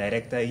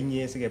director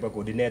inye sikeba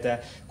coordinator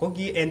ko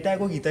ki entai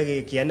ko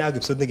kitage kiana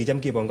kipsot nekicham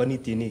kebongoni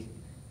tienik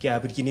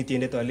kiabirchini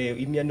Tienindet ale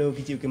imiano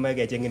kichi kimae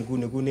kechengen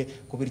kuni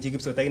kopirchi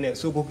kipsot akine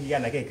so ko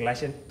kianake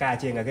clashen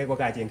kaacheng age ko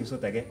kaacheng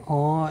kipsot age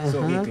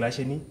so ki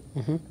clasheni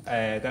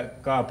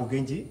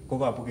kaapukenji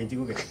ko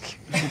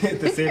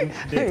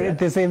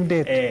the same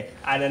date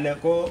anan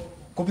ko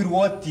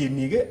birwo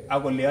tienik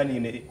akoleon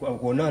ine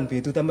konon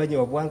betut amache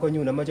obwan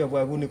konyun amache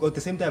obwan kuni ko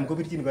the same time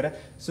kopirchin kora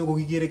so ko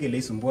kikere kele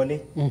isumbwone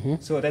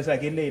so that's why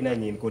kele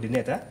inanyin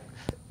coordinator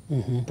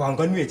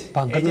panganwech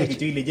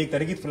kityo ile jek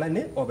tarikit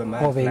fulani obe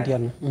mahali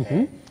fulani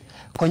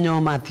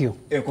konyo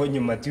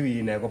Matthew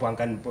ine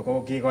kopangan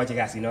ko kikochi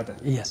kasit noto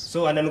yes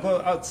so anan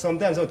ko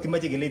sometimes ot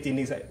kimache kele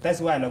tienik that's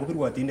why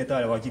anakobirwo Tienindet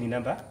ale kochini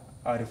number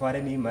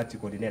refereni Matthew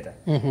coordinator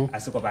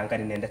asikopangan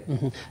inendet.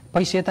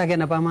 Boisiet age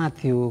nebo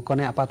Matthew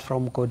kone apart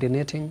from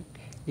coordinating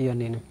iyo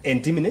nini?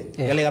 En team ni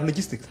ngalekab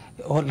logistics.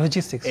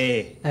 Logistics.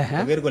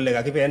 Koker kole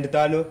kakibendito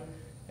ano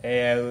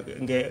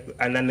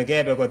anan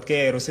kebe kot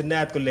ke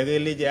rusinat kole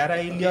keleje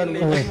ara Lilian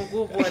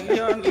mkubwa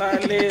Lilian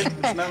lalet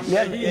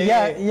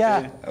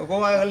ko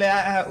kole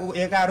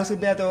ye ka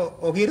rusinat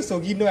okir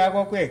sokino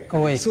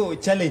akokwek so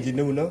challenge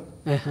ne uno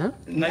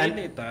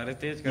nai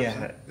taretech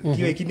kabisa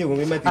kiwe kini ko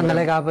ngema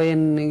ngalekab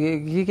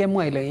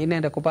kikemwa ile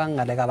inendet koba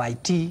ngalekab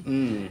IT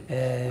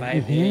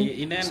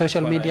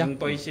social media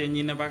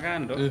boisienyin nebo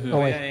kando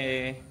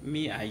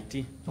mi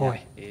IT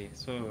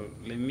so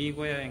le mi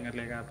koyae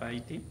ngalekab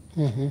IT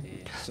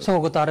so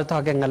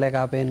kotoretok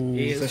ngalekab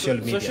social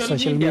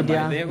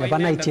media nebo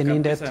nai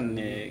Tienindet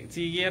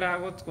siker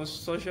akot ko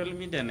social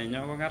media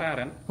nenyo ko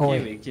kararan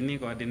kewekchini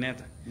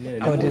coordinator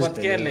akot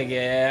kele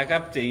ke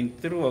captain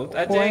throughout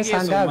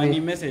achek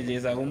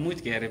messages ako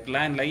much ke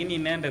reply lakini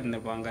inendet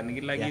nepangani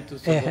kila kitu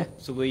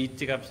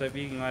sikoityi kabisa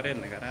biik eng oret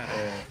ne kararan.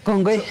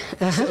 Kongoi.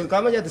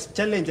 Kamache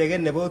challenge age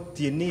nebo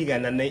tienik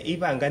anan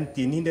ipangan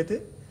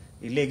Tienindet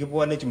ile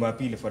kibwone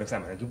Jumapili for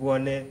example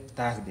kibwone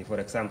Thursday for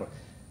example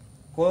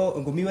ko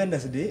ngomi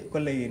Wednesday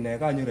kole ne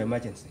kanyoru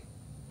emergency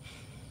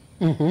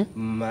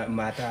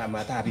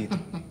mata bitu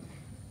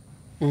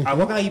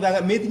ako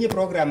kaiba metinye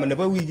program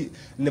nebo week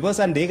nebo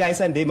Sunday kai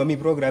Sunday mami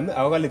program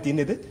ako kale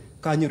Tienindet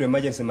kanyoru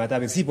emergency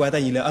matabe sibwata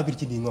ile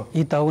abirchini ngo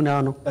itaune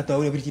ano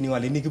ataune abirchini ngo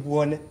leni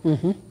kibwone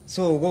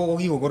so ko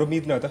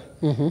kikokoromit noto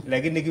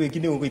lakini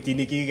kiwekini ngo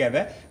Tienik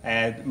kikebe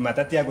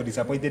matatia ko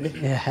disappointed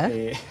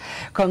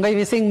kongoi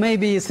missing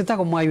maybe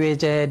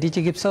sitakomwaiwech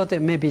DJ Kipsot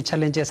maybe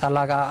challenges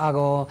alaka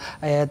ako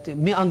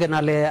mi angen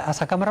ale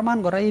asa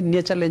cameraman kora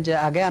ni challenge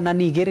age anan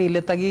igere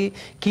ile taki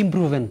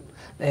kimproven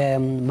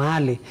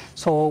mahali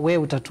so we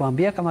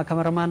utatuambia kama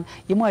cameraman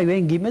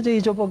imwaiwe ngimeje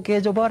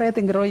ichob oret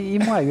ngiro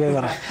imwaiwe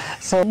kora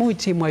so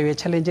much imwaiwe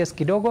challenges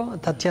kidogo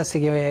tatya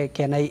sige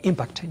kenai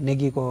impact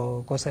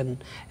negiko kosen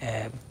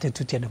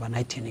tetutiet nebo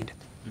Tienindet.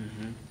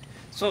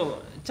 So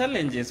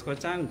challenges ko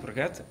chang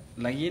kurgat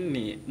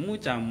lakini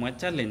much amwa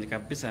challenge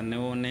kabisa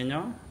neo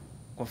nenyo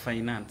ko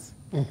finance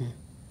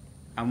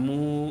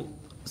amu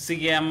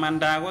sige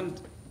amanda kon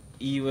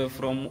iwe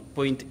from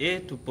point A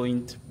to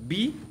point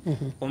B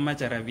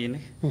komache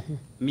rabinik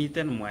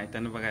miten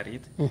mwaita nebo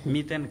karit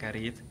miten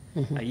karit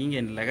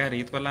akingen le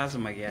karit ko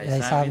lazima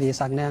keyai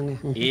service ak ne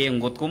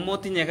ngot ko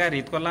motinye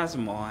karit ko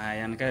lazima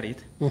oayan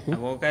karit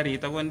ako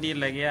karit ako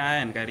ndile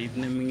keayan karit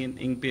nemingin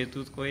ing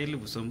betut ko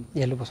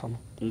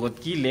 3,000 ngot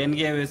kilen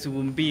kewe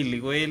siku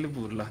 2 ko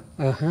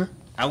 6,000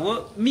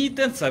 ako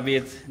miten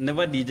sabet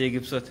nebo DJ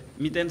Kipsot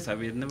miten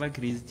sabet nebo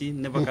Christy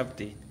nebo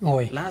Captain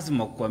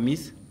lazima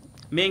kwamis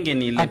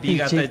mengen ile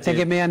biik ata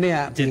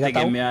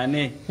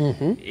tegemeane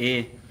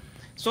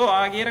so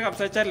agere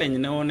kabisa challenge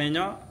neo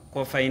nenyo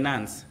ko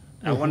finance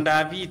ako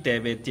ndabi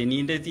tebe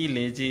Tienindet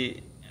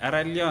ilechi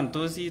ara Lilian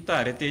tos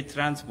itoretech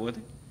transport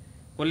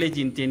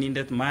kolejin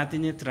Tienindet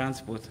matinye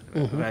transport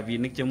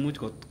rabinik chemuch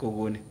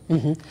kokoni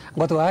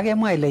ngoto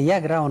akemwa ile ya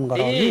ground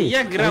korong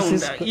ya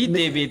ground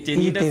itebe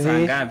Tienindet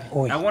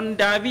sangapi ako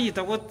ndabi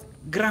takot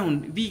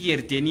ground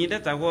biker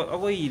Tienindet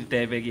ako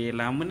itebe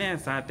kele amune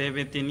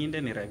satebe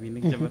Tienindet ni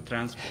rabinik chebo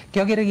transport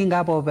kiagere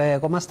kingabob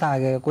komasta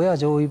age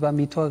koyoche oib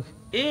amitwogik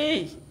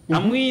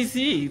amu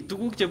isi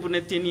tuguk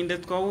chebune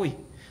Tienindet ko ui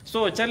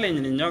so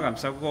challenge nenyo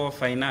kabisa ko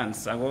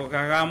finance ako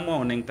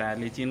kakamwa eng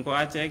talechin ko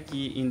achek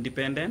ki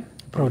independent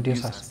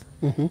producers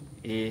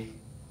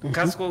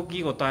Kass ko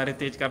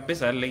kikotoretech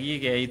kabisa le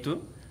kikeitu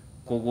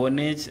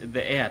kokonech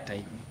the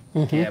airtime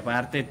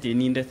kebarte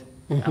Tienindet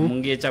amun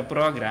ngechop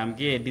program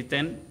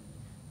ke-editen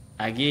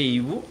ak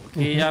keibu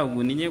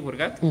keyogun inye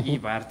kurgat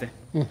ibarte.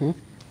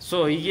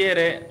 So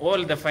ikere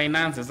all the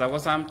finances ako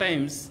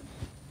sometimes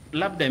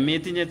labda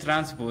metinye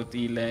transport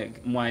ile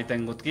mwaita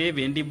ngot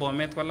kebendi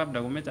Bomet ko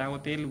labda komeche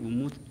akot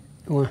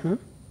 5,000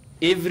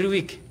 every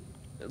week.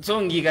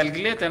 So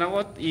ngikalculate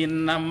akot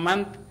in a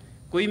month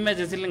ko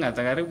imeche siling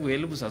ata karibu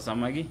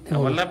 30,000 aki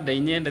ako labda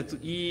inyendet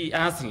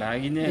hasla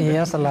ak inyendet.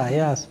 Hasla,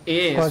 yes.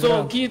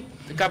 So kit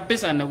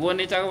kabisa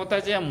nekonech akot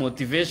achek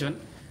motivation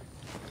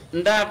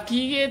ndap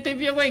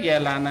kiketebie koi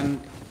kelanan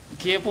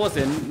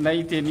keposen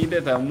nai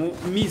Tienindet amu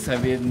mi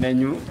sabet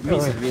nenyu,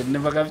 mi sabet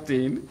nebo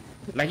kaptein,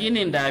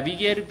 lakini ndap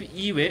iker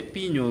iwe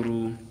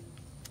pinyoru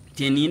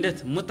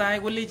Tienindet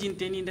mutai kolejin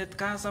Tienindet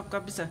kasop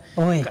kabisa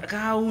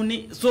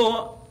kauni,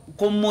 so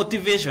ko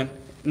motivation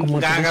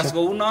ngakas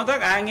kou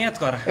notok anget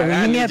kora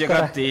akanje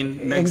kaptein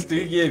next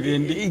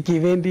week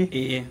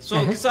kebendi.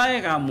 So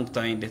kisae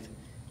kamuktoindet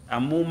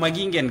amu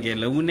makingen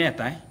kele une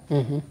tai,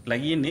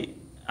 lakini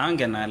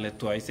angen ale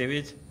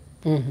twaisewech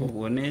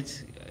kokonech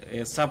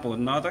support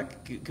notok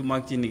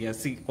kimakchinigei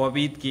si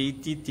kobit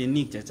keityi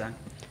tienik chechang.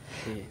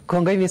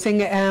 Kongoi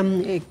mising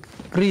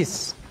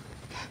Chris.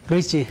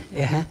 Richie,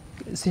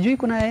 sijui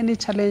kuna any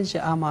challenge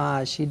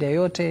ama shida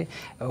yote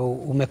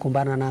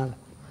umekumbana nazo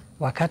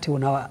wakati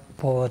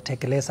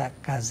unapotekeleza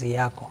kazi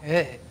yako?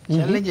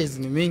 Challenges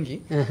ni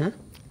mingi.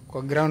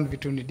 Kwa ground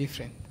vitu ni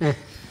different.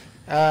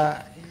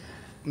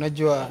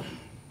 Unajua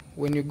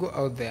when you go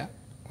out there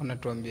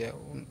unatuambia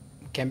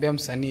ukiambia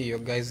msanii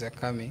your guys are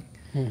coming,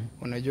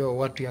 unajua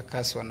watu ya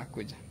Kass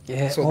wanakuja.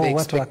 So the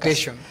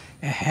expectation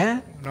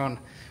unaona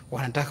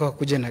wanataka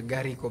wakuje na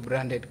gari iko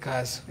branded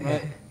Kass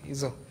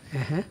hizo.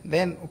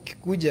 Then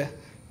ukikuja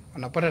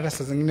unapata hata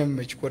saa zingine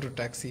mmechukua tu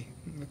taxi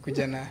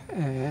mmekuja na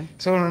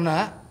so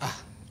unaona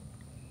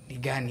ni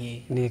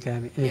gani.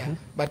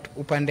 But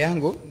upande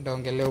yangu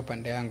ndaongelea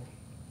upande yangu.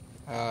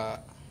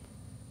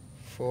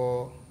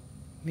 For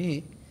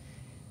me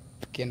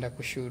tukienda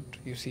kushoot,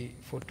 you see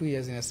for 2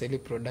 years inastahili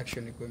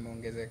production iko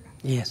imeongezeka.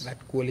 That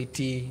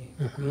quality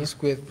is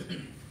with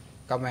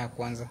kama ya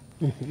kwanza.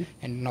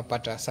 And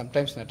unapata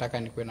sometimes nataka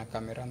nikuwe na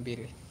kamera 2.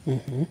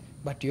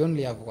 But you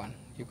only have one,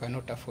 you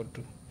cannot afford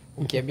to.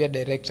 Ukiambia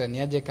director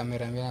niaje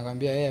kamera 2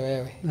 anakuambia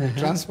wewe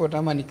transport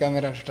ama ni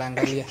kamera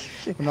tutaangalia.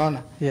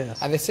 Unaona?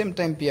 At the same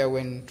time pia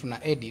when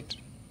tuna edit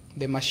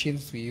the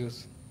machines we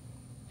use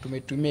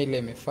tumetumia ile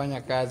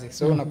imefanya kazi,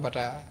 so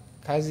unapata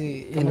kazi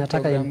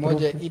inataka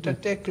moja ita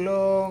take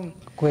long.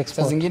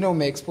 Saa zingine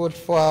ume-export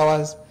 4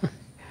 hours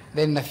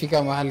then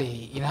nafika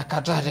mahali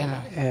inakataa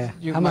tena.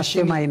 Ama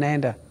shema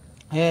inaenda.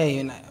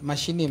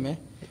 Machine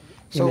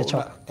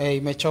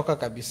imechoka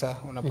kabisa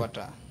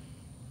unapata.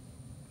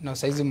 Na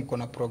saizi mko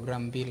na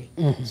program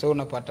 2. So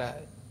unapata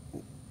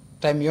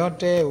time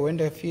yote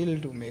uende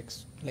field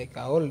like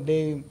a whole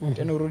day,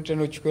 tena urudi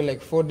tena uchukue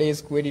like 4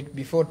 days kuedit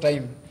before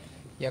time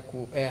ya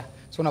ku-air.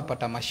 So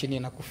unapata machine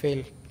na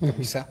kufail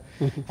kabisa.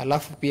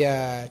 Alafu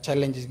pia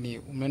challenges ni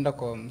umeenda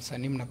kwa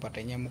msanii mnapata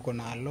yenyewe mko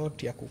na a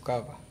lot ya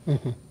kucover.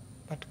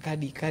 But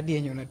kadi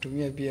yenye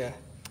unatumia pia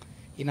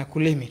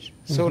inakulimit.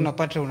 So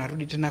unapata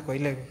unarudi tena kwa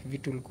ile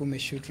vitu ulikuwa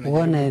umeshoot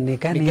unaona ni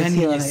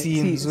gani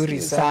si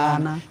mzuri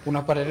sana.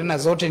 Unapata tena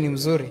zote ni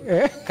mzuri.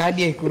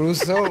 Kadi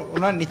haikuruhusu. So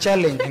unaona ni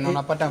challenge na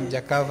unapata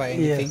mjakava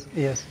anything.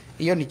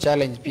 Hiyo ni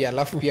challenge pia.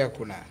 Alafu pia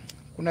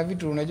kuna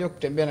vitu unajua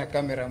kutembea na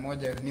kamera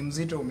moja ni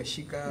mzito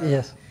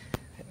umeshika.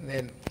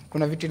 Then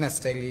kuna vitu na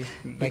style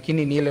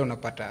lakini ni ile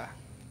unapata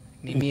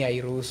nini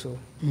hairuhusu.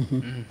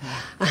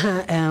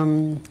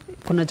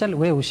 Kuna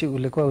wewe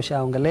ulikuwa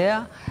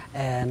ushaongelea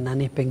na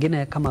ni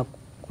pengine kama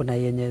kuna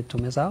yenye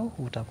tumezao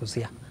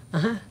utakusia.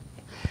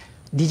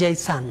 DJ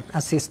San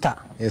assistant.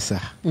 Yes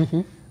sir.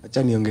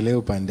 Acha niongelee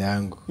upande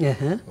wangu.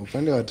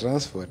 Upande wa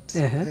transport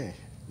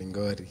ni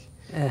ngori.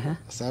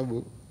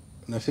 Sababu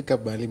nafika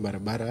bali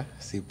barabara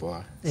si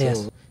poa.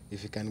 So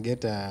if you can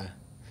get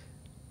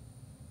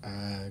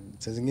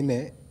saa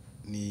zingine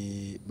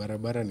ni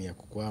barabara ni ya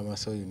kukwama,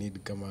 so you need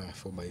kama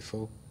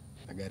 4x4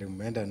 na gari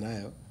umeenda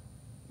nayo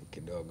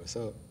kidogo,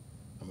 so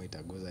ama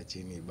itaguza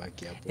chini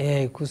baki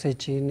hapo kuse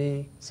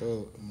chini,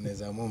 so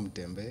mnaweza amua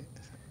mtembe.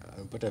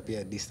 Mpata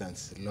pia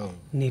distance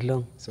ni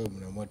long, so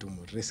mnaamua tu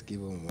risk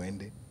hivyo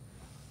muende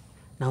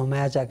na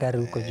umeacha gari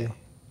huko juu.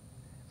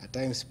 At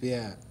times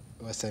pia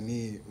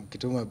wasanii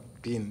mkituma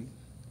pin,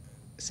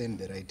 send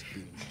the right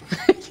pin.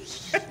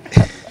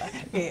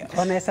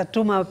 Wanaweza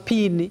tuma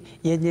pin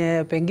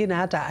yenye pengine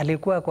hata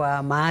alikuwa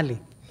kwa mahali.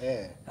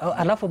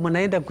 Alafu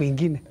mnaenda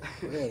kwingine.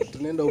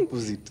 Tunaenda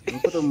opposite.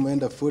 Mpata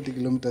mmeenda 40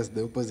 kilometers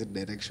the opposite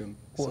direction.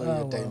 So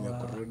your time ya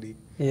kurudi.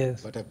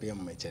 Pata pia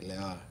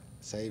mmechelewa.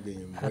 Sasa hivi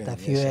hata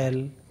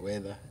fuel,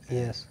 weather.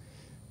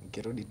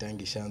 Mkirudi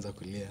tangi shaanza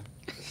kulia.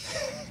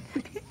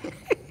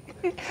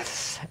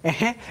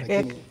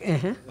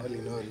 All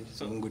in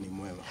all, Mungu ni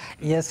mwema.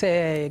 Yes,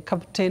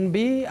 Captain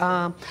B,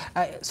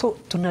 so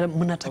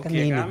mnataka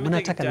nini?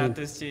 Mnataka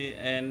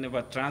nini?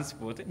 Nebo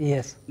transport.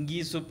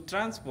 Ngisub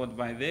transport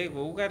by the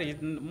go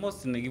garit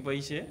most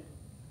nekiboishe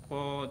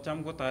ko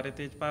cham ko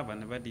toretech baba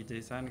nebo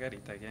DJ San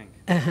garit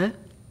agenge.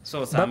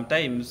 So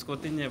sometimes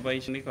kotinye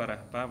boishonik kora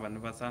baba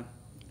nebo sang.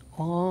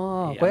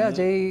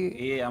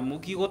 Koyoche amu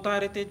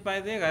kikotoretech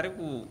by the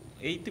karibu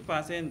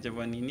 80%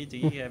 chebo nini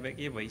chekikebe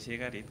keboishe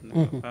karit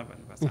nebo baba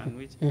nebo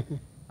sandwich.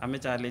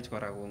 Ameche alech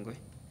kora kongoi.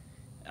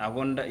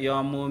 Ako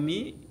yo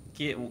momi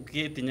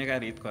ketinye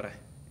karit kora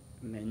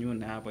nenyu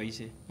ne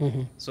aboishe.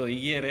 So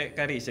ikere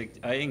karishek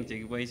aeng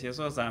chekiboishe.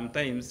 So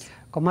sometimes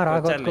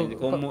komara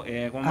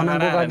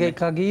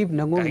kakiib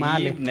nengung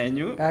mahali.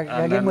 Nenyu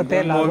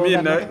kakimute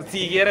lagok.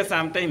 Sikere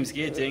sometimes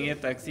kechenge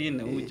taxi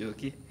neu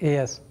joki.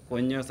 Yes.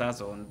 Konyo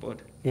sasa on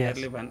board. Yes.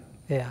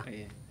 Yeah.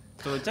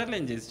 So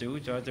challenges cheu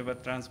cho chebo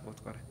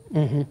transport kora.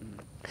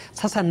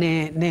 Sasa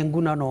ne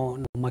nguno no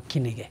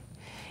makinige.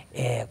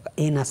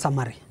 In a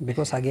summary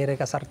because agere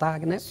kasarta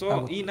akne.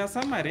 So in a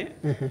summary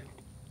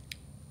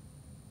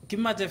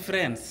kimache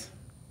friends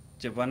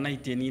chebo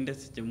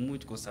Tienindet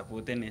chemuch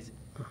kosapotenech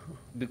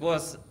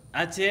because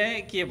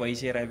ache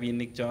keboishe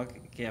rabinik chok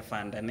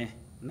kefandane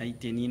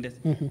Tienindet.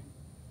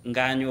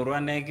 Nganyoru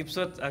ane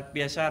Kipsot ak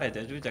biashara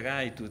chechu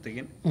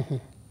chekaitutikin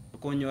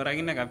konyor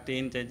akine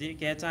kapten chechi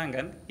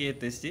kechangan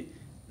ketesyi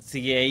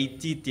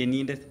sikeityi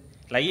Tienindet.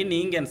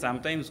 Lakini ingen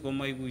sometimes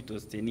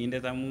komaikuitos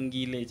Tienindet amu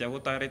ngilech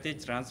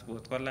akotoretech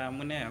transport kola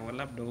amune ako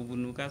labda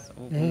kobunu Kass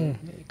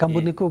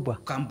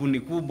kampuni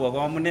kubwa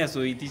ko amune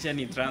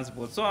soitishani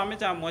transport. So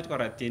ameche amwoch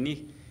kora tienik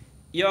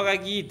yo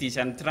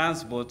kakiitishan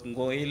transport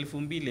ngo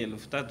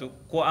 2000-3000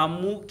 ko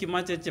amu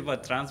kimache chebo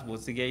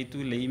transport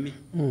sikeitu leimi.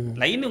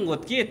 Lakini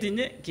ngot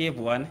ketinye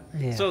kebwane.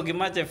 So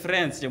kimache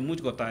friends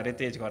chemuch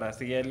kotoretech kora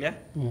sikelya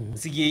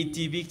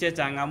sikeityi biik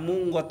chechang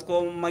amu ngot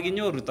ko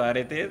makinyoru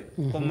toretet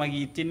ko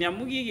makiityini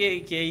amu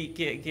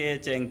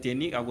kecheng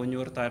tienik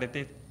akonyor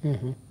toretet.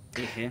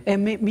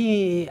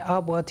 Mi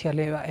abwati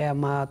ale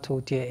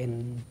matutye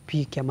en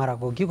biik chemara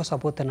ko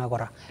kikosupportena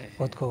kora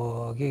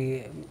kotko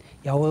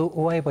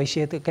yaoe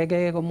boisiet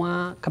keke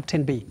komwa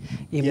Captain B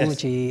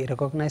imuch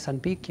recognize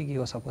biik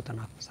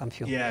chekikosupportena some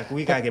few. Yeah,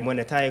 kuikakemwa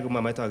netai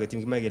komamache aketim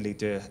kimache kele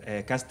kityo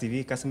Kass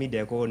TV, Kass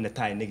Media ko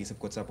netai nekisip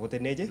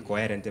kosupportenech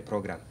coherent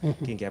program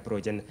kinge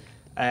approachen.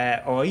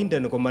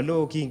 Oinden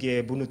komalo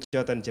kingebunu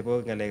choton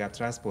chebo ngalekab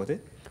transport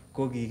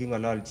ko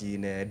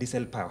kiking'ololchin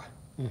diesel power.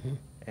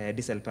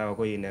 Diesel power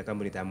ko in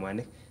kampunitab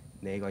mwanik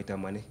ne ikoitoi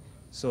mwanik.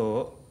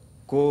 So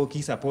ko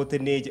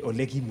kisupportenech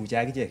ole kimuche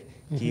akichek.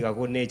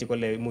 Kikakonech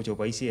kole imuch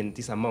oboisien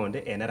this amount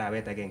en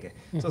arawet agenge.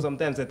 So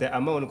sometimes the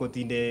amount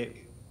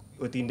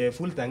kotinde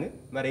full tank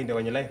mara inde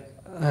konyil aeng.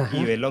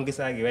 Iwe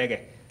longisa akiweke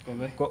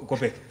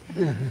kobek.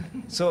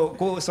 So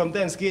ko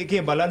sometimes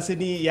ke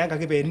balanceni yan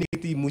kakibe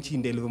nit imuchi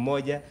inde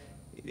 1000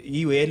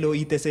 iwe elo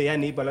itese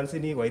yani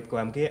balanceni koit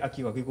koamke ak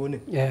kikokonin.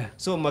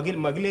 So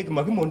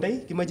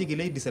makimondai kimache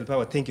kile diesel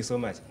power. Thank you so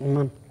much.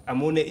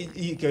 Amun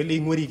kele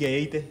ingweri ke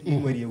yeite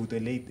ingweri eut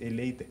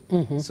eleite.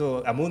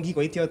 So amun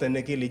kikoit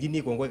yoton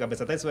kelejini kongoi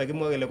kabisa. That's why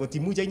kimwa kele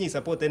kotimuche inye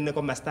support en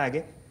komasta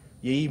age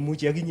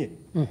yeimuchi akinye.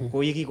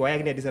 Ko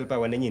yekikoyak ne diesel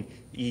power nenyin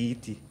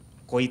iiti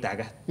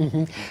koitaga.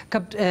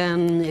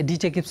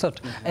 DJ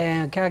Kipsot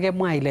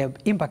kakemwa ile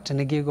impact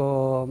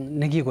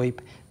nekikoib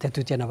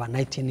tetutiet nebo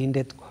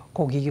Tienindet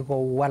ko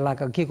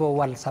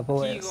kikowal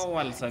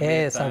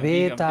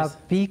sabetab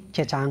biik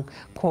chechang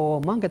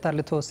ko manget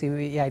ale tos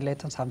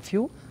iyaileta some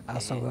few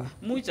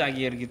much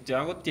aker kityo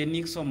akot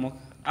tienik somok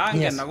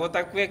angen akot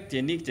akwek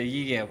tienik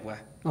chekikebwa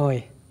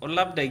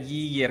labda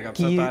kiker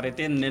kabisa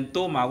toretet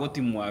netomo akot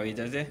imwawech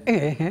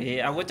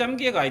ache ako cham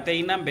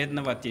kekoitoi nambet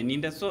nebo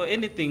Tienindet. So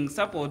anything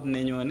support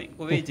nenyone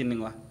kowechin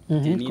ngwa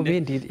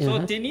Tienindet. So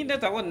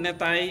Tienindet akot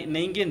netai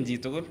neingen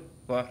chitugul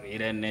ko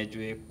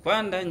rirenechwe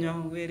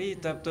kwandanyo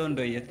weritab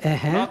tondoyet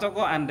noto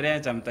ko Andrea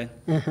Chamtany.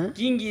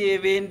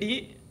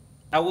 Kingebendi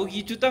ako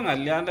kichuto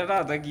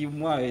ng'alyandanoto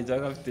kimwawech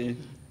ak kapten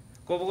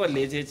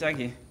kobokolechech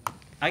ake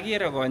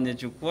akere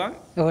konyechukwak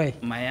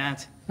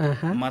mayach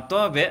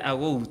matobe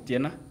ako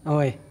utieno.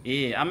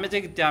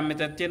 Ameche kityo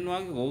amete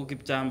tienwogik kou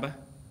Kipchamba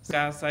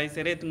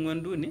saiseret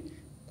ng'wenduni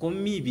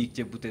komi biik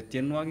chebute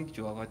tienwogik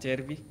chu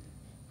akocher biik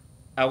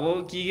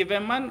ako kikibe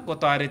man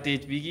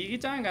kotoretech biik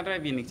kikichangan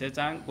rabinik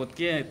chechang kot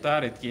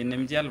ketoret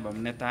kenemchi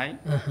album netai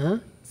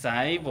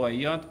sai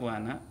boyot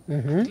bwana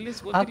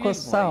ako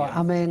sawa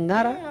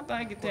ameng'ara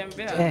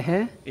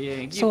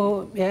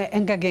so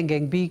engagenge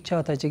biik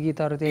choto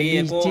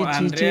chekitoretech ko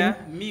Andrea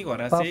mi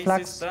kora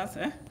sisters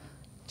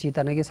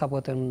chito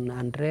nekisupport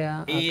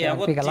Andrea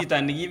akot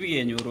chito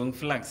nekibikenyoru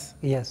flags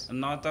yes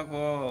noto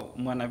ko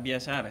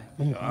mwanabiashara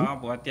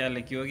abwati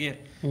ale kioker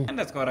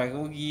endet kora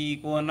ko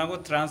kikon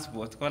akot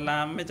transport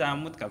kola ameche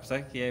amut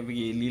kabisa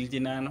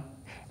kebikelilchinano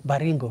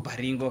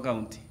Baringo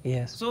County.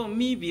 Yes. So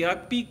mi biik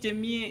ak biik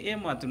chemi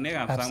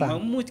emotunwekab sang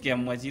mamuch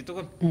kemwa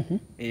chitugul.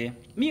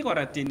 Mi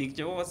kora tienik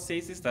chebo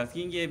sisters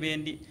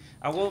kingebendi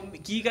ako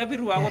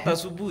kikabiru akot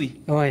asubuhi.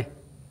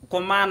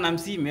 Komanam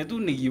simet tu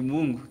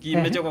nekimungu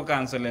kimeche ko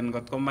cancelen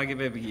kot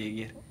komakibe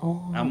bikeker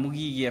amu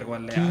kiker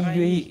kole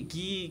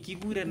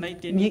kikure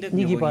Tienindet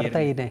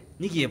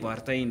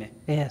nyikeborto ine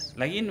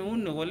lakini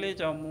uni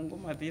kolecho Mungu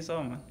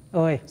matisoman.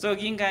 So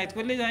kingait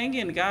kolecho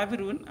ingen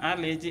kabirun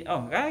alechi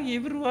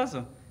kakebiru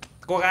aso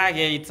ko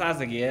kakeit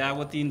sasa ke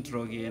akot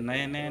intro ke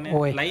ne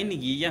lakini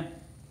kiyan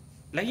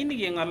lakini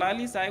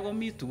keng'ololi sai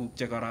komi tuguk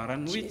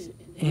chekororon which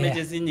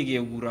meche sinye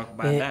kekur ak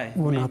baadaye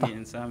maybe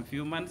in some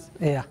few months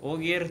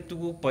oker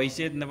tuguk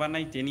boisiet nebo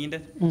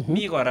Tienindet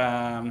mi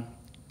kora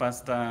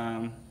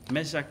Pastor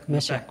Meshak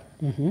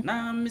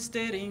na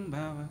mistering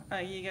baba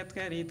akiket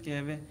karit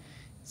kebe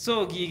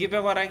so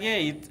kikibe kora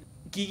keit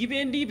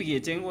kikibendi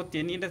bikecheng ko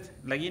Tienindet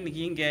lakini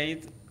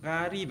kinkeit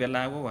karibe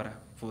lagok kora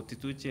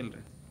 42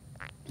 children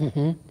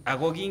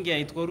ako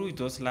kinkeit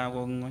koruitos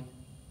lagok ng'ony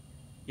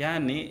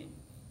yani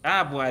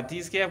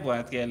abwatis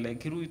kebwat kele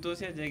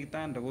kiruitos yache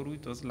kitanda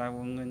koruitos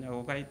lagok ng'ony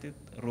ako kaitit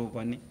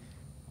roboni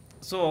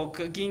so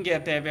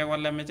kingetebe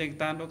kole meche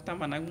kitandok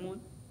 15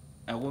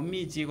 ako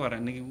mi chi kora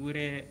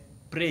nekikure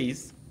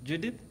Praise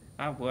Judith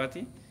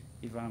abwati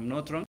if I'm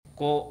not wrong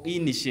ko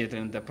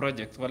initiated the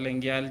project kole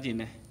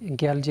ngialji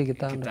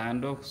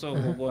kitandok so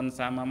kokon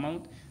some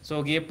amount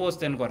so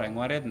keposten kora eng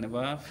oret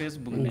nebo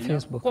Facebook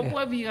nenyo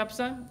kobwa biik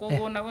kabisa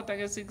kokon akot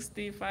ake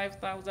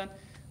 65,000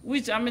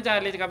 which ameche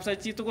alechi kabisa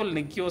chitugul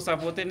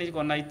nekiosapoten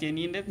konai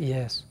Tienindet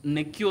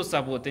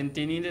nekiosapoten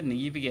Tienindet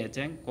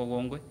nekibikecheng ko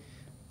kongoi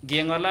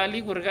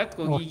ngeng'ololi kurgat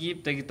ko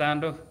kikiipte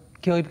kitandok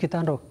kioib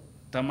kitandok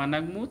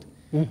 15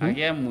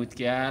 akemuch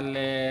keal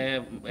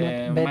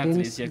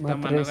matrisiek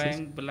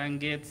 12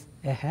 blankets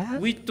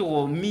which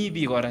tukomi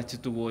biik kora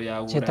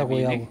chetukoyoku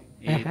rabinik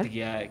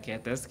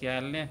ketes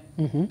keal ne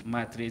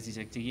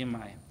matrisiek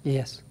chekimaya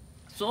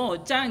so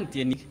chang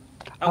tienik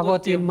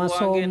akot in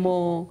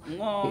masomo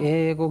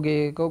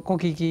ko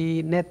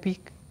kikinet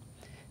biik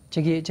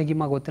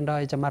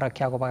chekimakotindoi chemara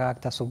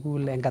kiakobakakta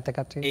sukul eng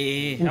katikati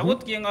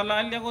akot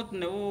keng'ololi akot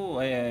neu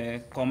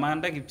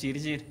komanda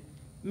Kipchirchir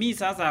mi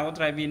sasa akot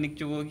rabinik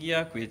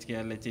chekokiyakwech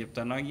kele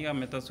chepto no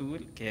kikameto sukul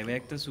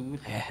kewekte sukul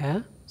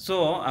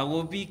so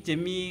ako biik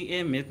chemi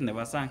emet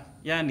nebo sang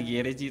yani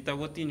kere chito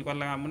kotiny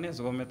kole amune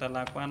sikometo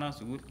lakwano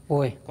sukul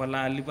kole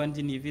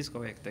aliponjini fees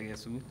kowektegei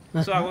sukul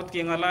so akot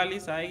keng'ololi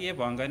sai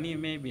kepongoni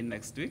maybe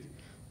next week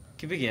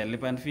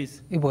kibikelipan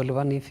fees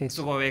ibolipani fees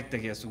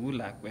sikowektegei sukul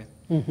lakwet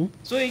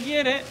so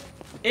ikere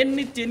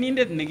en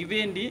Tienindet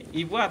nekibendi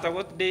ibwat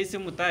akot Daisy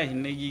Mutai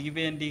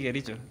nekikibendi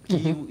Kericho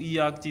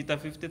iyok chito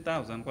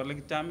 50,000 kole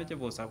kityo ameche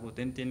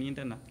kosapoten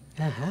Tienindet no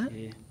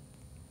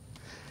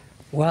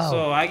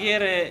so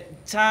akere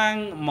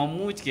chang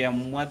mamuch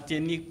kemwa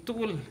tienik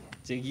tugul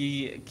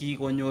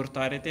chekikonyor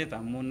toretet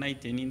amu nai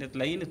Tienindet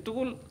lakini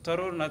tugul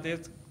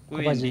torornatet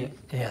kowendi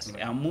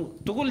amu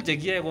tugul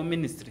chekiyae ko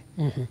ministry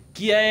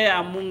kiyae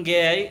amu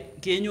ngeyai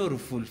kenyoru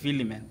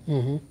fulfillment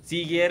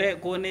sikere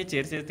konech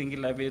cherset eng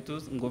kila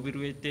betut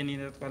ngobirwech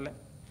Tienindet kole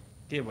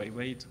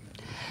keboiboitu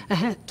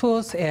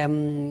tos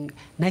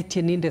nai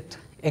Tienindet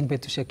eng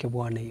betusiek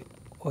chebwone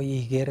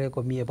ikere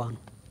komie bano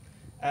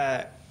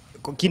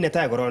kit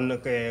netai koron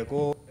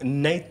ko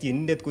nai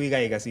Tienindet ko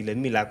ikaikas ile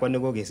mi lakwa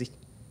nekokesich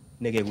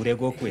nekekure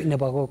kokwet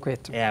nebo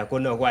kokwet ko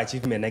no ko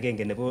achievement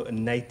agenge nebo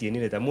nai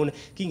Tienindet amun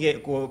kinge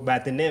ko by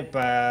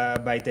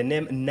the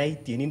name nai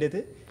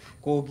Tienindet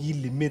ko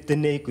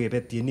kilimitene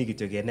koebe tienik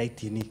kityo kenai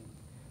tienik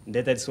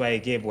that's why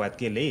kebwat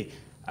kele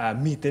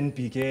miten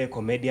biik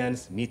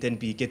comedians miten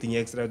biik chetinye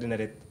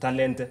extraordinary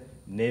talent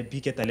ne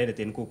biik che talented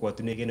en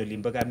kokwotunwek en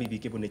olimbo gaa mi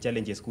biik chebune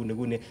challenges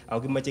kune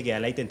ako kimoche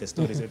kehighlighten the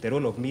story so the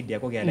role of media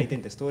ko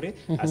kehighlighten the story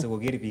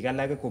asikoker biik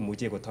alak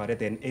komuche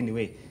kotoret en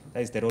anyway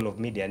that is the role of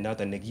media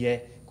noton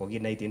nekiyoe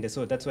kokinai Tienindet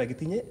so that's why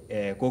kitinye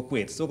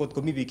kokwet so kot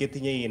komi biik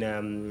chetinye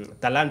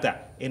talanta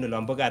en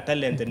olombo gaa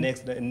talent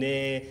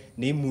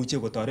neimuche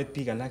kotoret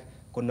biik alak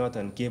ko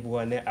noton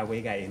kebwone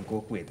akoi gaa en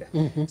kokwet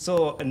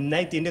so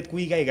nai Tienindet ko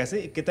ikaikas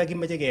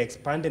kitakimeche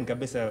ke-expanden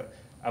kabisa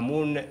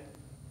amun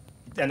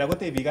ana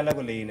kote biik alak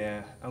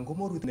kole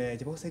angomorut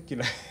chebo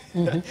secular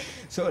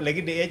so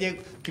lakini eche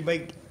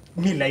kibai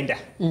mi lainda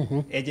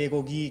eche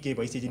ko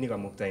keboisiechini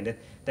kamuktaindet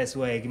that's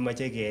why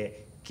kimache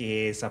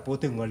ke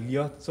support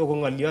ng'oliot so ko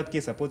ng'oliot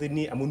ke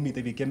supportini amun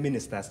mite biik che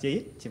ministers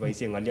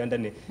cheboisie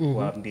ng'oliondoni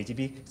koamdechi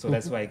biik so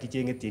that's why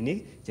kichenge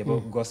tienik chebo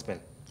gospel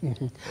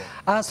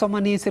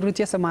somani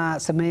sirutie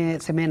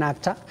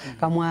semenakta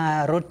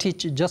kama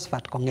Rotich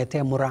Josphat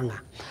kongete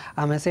Murang'a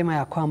amesema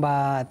ya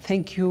kwamba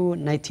thank you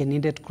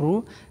Tienindet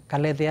crew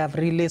kale they have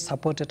really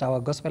supported our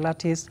gospel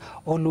artists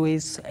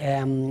always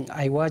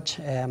I watch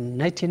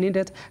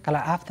Tienindet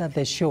kala after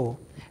the show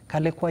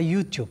kale kwa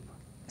YouTube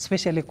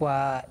especially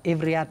kwa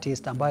every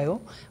artist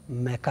ambayo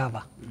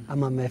mmecover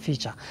ama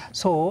mmefeature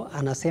so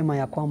anasema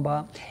ya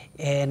kwamba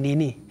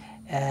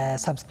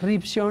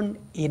subscription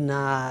in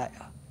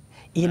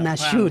a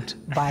shoot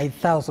by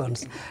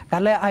thousands.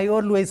 Kale I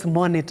always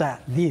monitor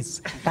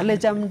this. Kale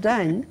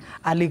jamdany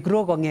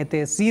aligrow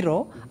kongete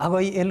 0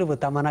 agoi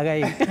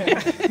 10,000.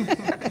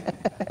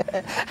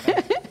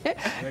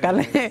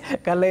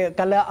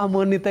 Kale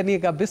amonitani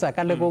kabisa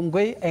kale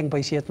kongoi eng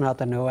boisiet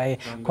noto newae.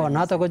 Ko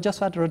noto ko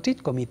Josphat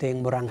Rotich komite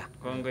eng Murang'a.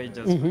 Kongoi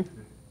Josphat.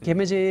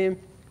 Kemeche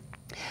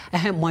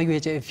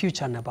mwaiwech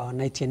future nebo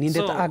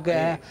Tienindet ak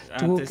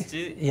tuguk.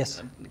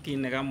 Yes. Kit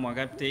nekamwa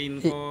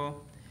Captain ko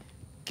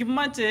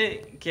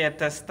kimache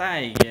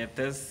ketestai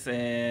ketes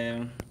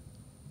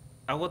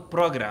akot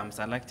programs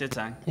alak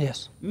chechang.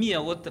 Yes. Mi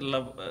akot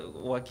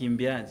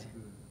wakimbiaji.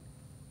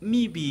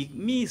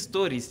 Mi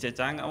stories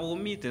chechang ako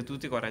mi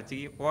tetutik kora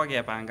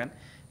chekikokepangan.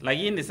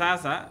 Lakini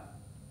sasa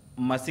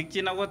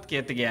masikchin akot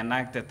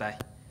ketikenakte tai.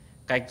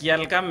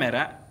 Kakial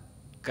kamera,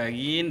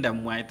 kakiinde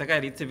mwaita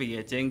karit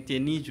sipikecheng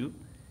tienichu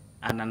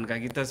anan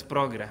kakites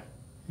program.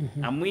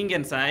 Amu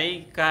ingen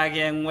sai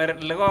kakengwer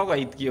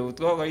lekokoit keut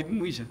kokoit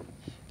mwisho.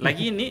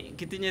 Lakini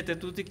kitinye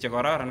tetutik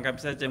chekororon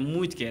kabisa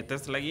chemuch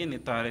ketes lakini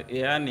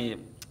yani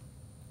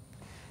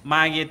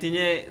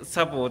maketinye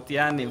support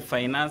yani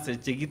finance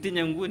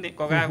chekitinye nguni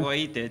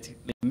kokakoitech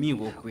mi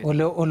kokwet.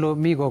 Olo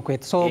mi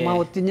kokwet. So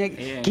mautinye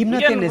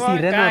kimnatet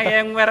nesire noto.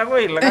 Kakengwer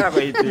akoi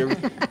lekakoit keut.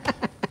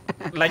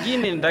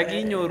 Lakini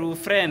ndakinyoru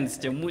friends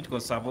chemuch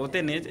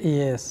kosapotenech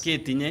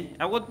ketinye.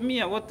 Akot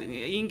mi akot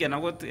ingen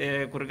akot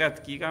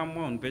kurgat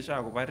kikamwaun pesho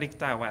akobo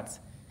Richter Awards.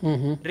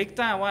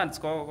 Richter Awards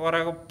ko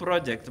kora ko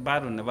project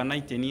bado nebo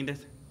Tienindet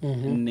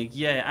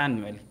nekiyae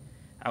annually.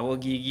 Ako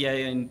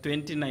kikiyae in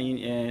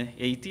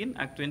 2018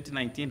 ak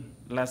 2019.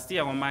 Last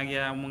year ko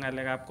makiyae amu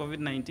ngalekab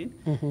COVID-19.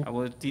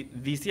 Ako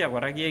this year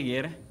kora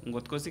kekere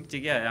ngot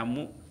kosikchigei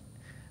amu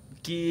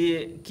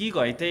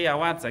kikoitei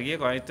awards ak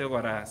kikoitei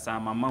kora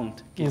some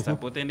amount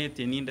kesupportene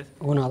Tienindet.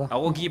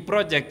 Ako ki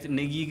project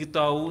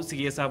nekikitou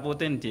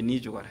sikesupporten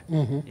tienichu kora.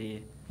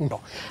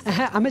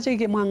 Ameche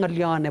kemwa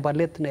ng'olyo nebo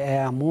let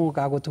amu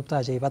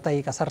kakotupto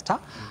cheibatai kasarta.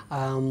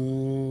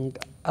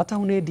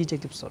 Ataune DJ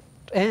Gibson.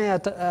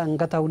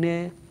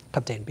 Ngataune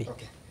Captain B.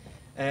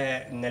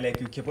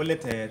 Ng'alek chebo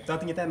let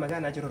tatinye time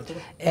magana achoror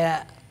tugul.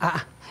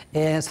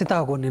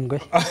 Sitakonin koi.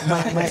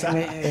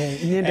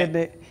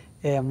 Inyendet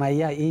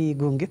maya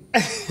igungit.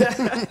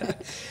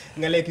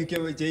 Ng'alek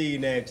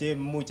che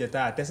muche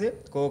ta tese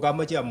ko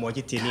kamache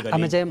amwochi tienik ale.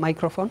 Ameche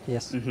microphone,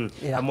 yes.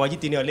 Amwochi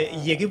tienik ale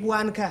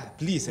yekibwan ka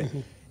please.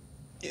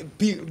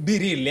 Be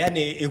real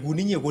yani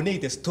ekuninye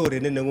konete story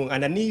nenengung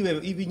anan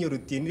iwe ibinyoru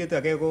tienindet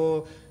age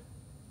ko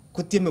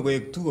tieme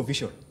koek too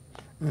official.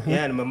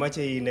 Yani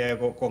mamache ine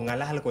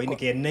kongalal ko ine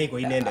kenai ko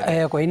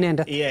inendet. Ko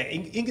inendet. Yeah,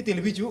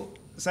 ingitil bichu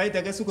sait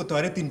age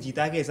sikotoretin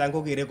chito age sang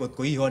kokere kot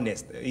ko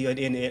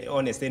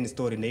honest en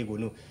story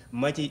neikonu.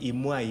 Mache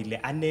imwa ile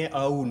ane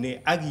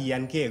aune ak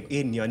iyankee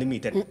en yon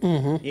imiten.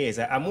 Yes,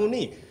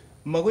 amuni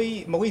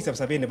magoi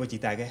sabsabet nebo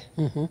chito age.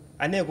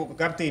 Ane ko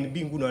captain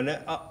B nguno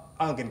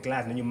angen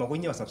class nenyu magoi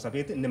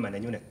nyosabsabet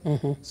nemananyunet.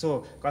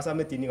 So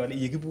kasame tini kole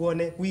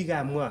yekibwone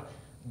wikamwa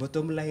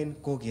bottom line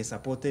ko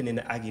kesupporten en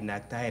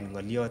akinaktaen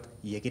ngoliot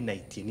yekinai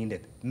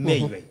tienindet.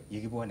 Meiwe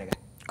yekibwone ka.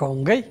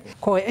 Kongoi.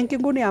 Ko en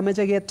nguni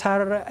ameche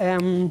ketar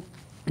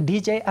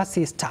DJ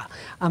Assista.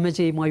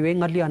 Ameche imwoiwe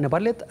ng'olyo nebo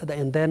let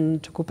and then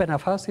tukupe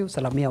nafasi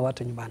usalamia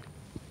watu nyumbani.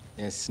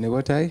 Yes,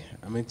 nebo tai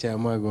ameche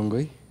amwa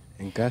kongoi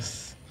en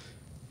Kass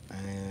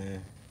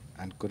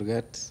and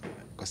Kurgat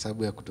kwa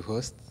sababu ya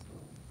kutuhost.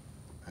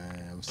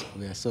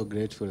 We are so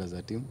grateful as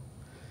a team.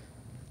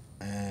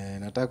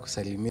 Nataka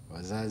kusalimia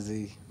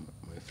wazazi,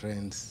 my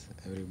friends,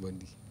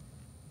 everybody.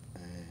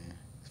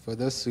 For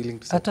those willing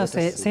to support us.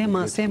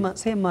 Hata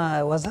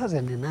sema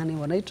wazazi ni nani,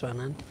 wanaitwa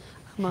nani?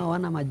 Ama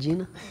wana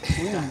majina?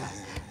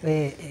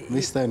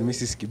 Mr. and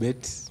Mrs.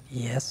 Kibet.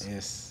 Yes.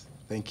 Yes.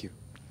 Thank you.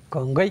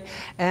 Kongoi.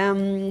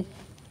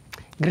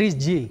 Chris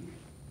G.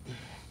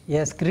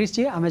 Yes, Chris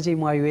G ameje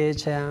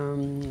mwaiwech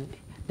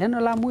neno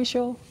la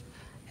mwisho.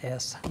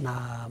 Yes,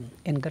 na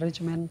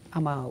encouragement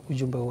ama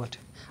ujumbe wote.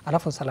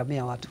 Alafu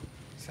salamia watu.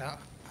 Sawa.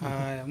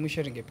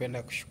 Mwisho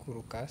ningependa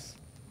kushukuru Kass.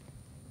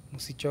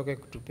 Msichoke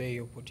kutupea hii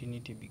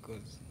opportunity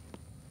because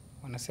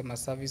wanasema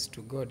service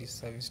to God is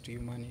service to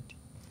humanity.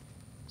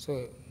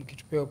 So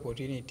mkitupea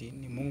opportunity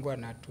ni Mungu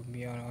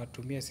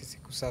anatumia sisi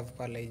kuserve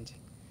pale nje.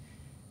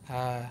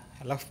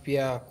 Alafu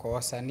pia kwa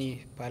wasanii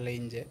pale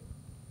nje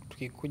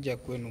tukikuja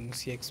kwenu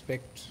msi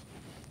expect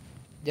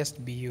just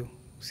be you.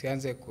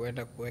 Usianze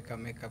kuenda kuweka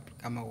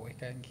makeup kama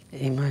uwekagi.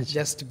 Imagine.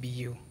 Just be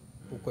you.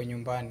 Uko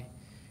nyumbani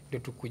ndio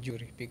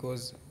tukujuri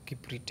because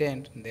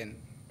ukipretend then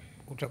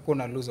utakuwa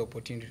na lose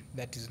opportunity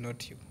that is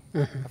not you.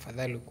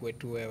 Afadhali ukuwe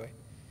tu wewe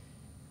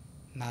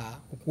na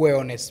ukuwe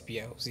honest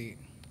pia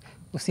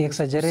usi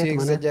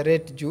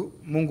exaggerate juu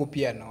Mungu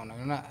pia anaona.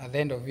 Unaona at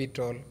the end of it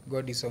all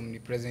God is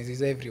omnipresent,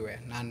 is everywhere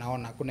na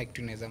anaona hakuna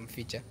kitu inaweza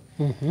mficha.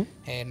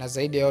 Na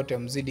zaidi ya yote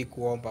mzidi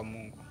kuomba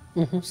Mungu.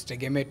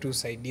 Usitegemee tu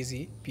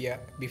usaidizi pia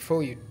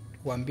before you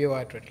waambie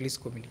watu at least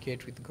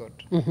communicate with God.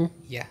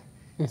 Yeah.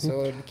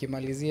 So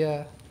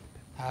nikimalizia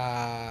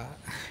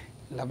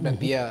labda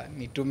pia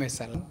nitume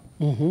salamu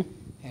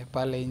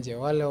pale nje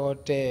wale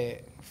wote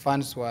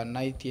fans wa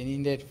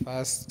Tienindet,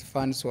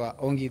 fans wa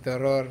Ongi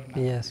Thoror,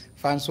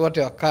 fans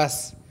wote wa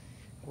Kass,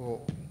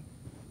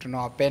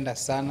 tunawapenda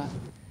sana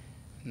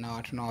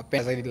na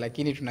tunawapenda zaidi,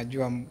 lakini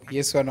tunajua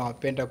Yesu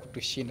anawapenda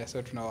kutushinda,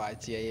 so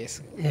tunawaachia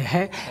Yesu.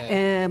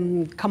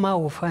 Kama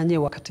ufanye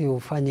wakati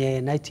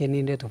ufanye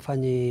Tienindet,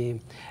 ufanye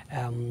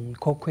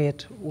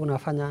corporate,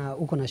 unafanya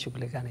uko na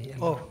shughuli gani?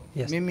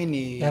 Mimi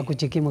ni ya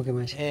kujikimu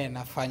kimaisha.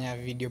 Nafanya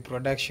video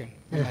production.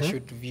 Na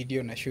shoot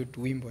video, na shoot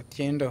wimbo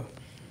tiendo.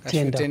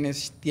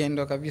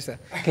 tiendo kabisa.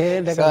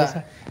 Kende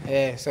kabisa.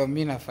 So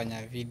mimi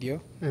nafanya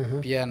video,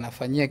 pia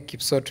nafanyia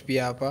Kipsot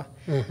pia hapa.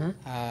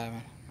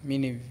 Mimi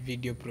ni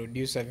video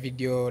producer,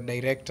 video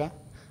director.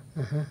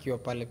 Kiwa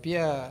pale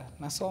pia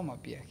nasoma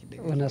pia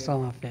kidogo.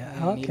 Unasoma pia.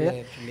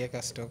 Okay.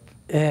 Tulieka stop.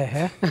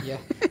 Yeah.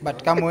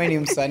 But kama wewe ni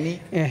msanii,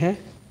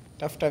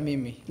 tafuta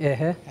mimi.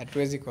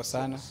 Hatuwezi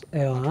kosana.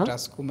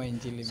 Tutasukuma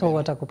injili. So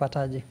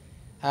watakupataje?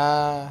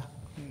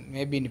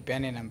 Maybe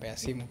nipeane namba ya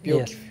simu.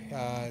 Pia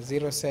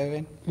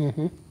 07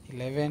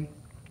 11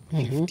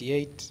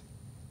 58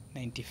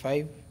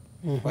 95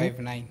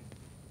 59.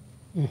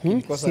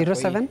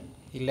 07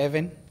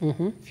 11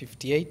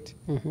 58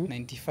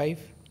 95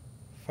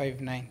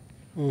 59.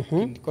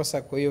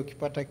 Nikosa kwa hiyo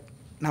ukipata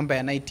namba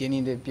ya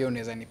Tienindet pia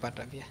unaweza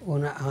nipata pia.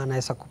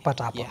 Unaweza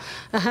kupata hapo.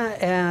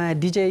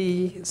 DJ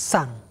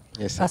San.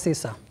 Yes,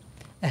 Asisa.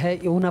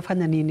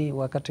 Unafanya nini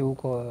wakati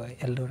huko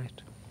Eldoret?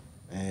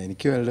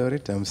 Nikiwa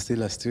Eldoret, I'm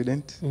still a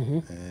student.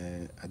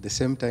 At the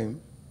same time,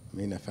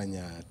 mimi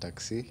nafanya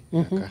taxi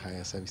na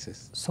kahaya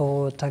services.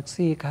 So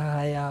taxi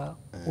kahaya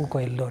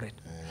huko Eldoret.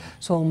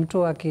 So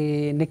mtu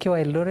nikiwa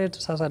Eldoret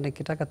sasa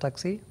nikitaka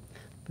taxi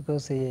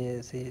because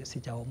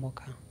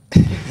sijaomoka.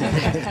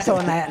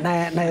 So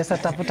naweza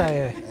tafuta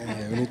wewe.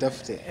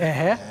 Unitafute.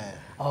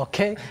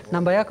 Okay.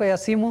 Namba yako ya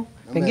simu?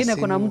 Pengine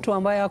kuna mtu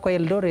ambaye ako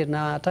Eldoret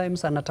na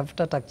times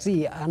anatafuta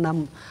taxi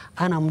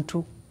ana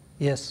mtu.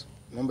 Yes.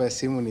 Namba ya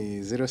simu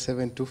ni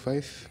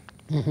 0725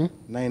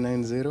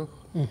 990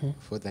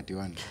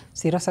 431.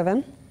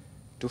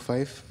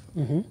 0725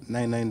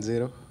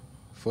 990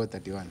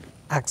 431.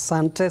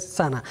 Asante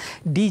sana.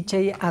 DJ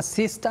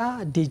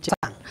Assista, DJ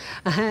San.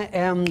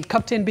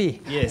 Captain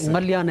B. Yes.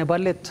 Ngaliane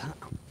balet.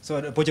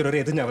 So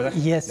pochorore tu nyaba.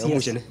 Yes.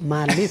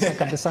 Malisa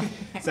kabisa.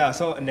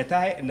 So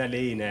netai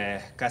nalein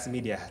Kass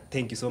Media.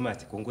 Thank you so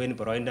much. Kongwen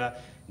boroinda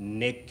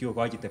nekyo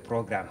gochite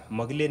program.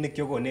 Magile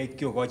nekyo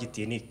gochi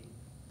tienik.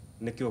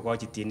 Nekyo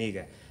gochi tienik.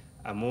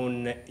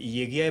 Amun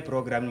yegiyae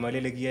program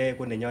malele giyae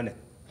ko nenyonet.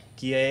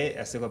 Kiyae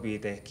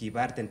asikobit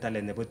kibarten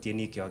talent nebo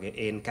tienik yoge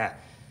en ka.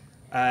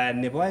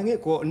 Nebo aeng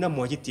ko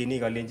namwochi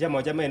tienik alenji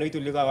amachame en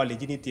uitul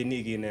alenjini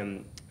tienik in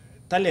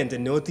talent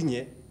ne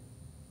otinye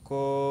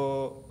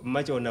ko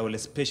macho na ole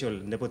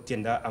special nebo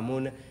tienda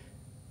amun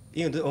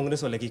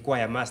ongnes ole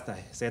kikwaya master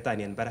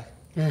setani en barak.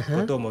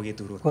 Kotomo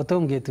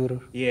keturur.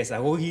 Yes,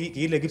 ako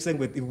kile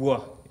kipsengwet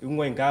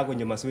ingwony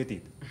kakonyo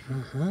maswetit.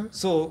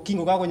 So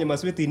kingo kakonyo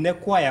maswetit ne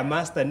kwaya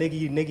master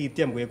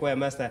nekitiem koek kwaya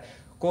master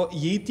ko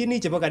yeitieni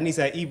chebo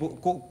kanisa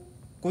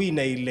ko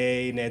inai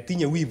ile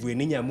tinye wivu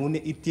en inye amun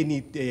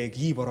itieni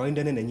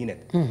kiiboroindo nenyinet.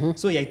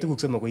 So yai tuguk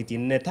somok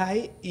koityin.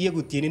 Netai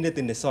iegu tienindet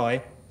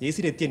nesoe.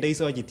 Yeisire tiendo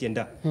isochi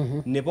tiendo.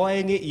 Nebo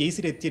aeng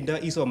yeisire tiendo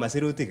isom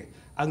sirutik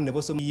ak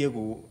nebo somok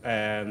iegu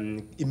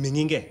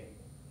iming'inge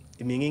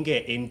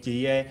en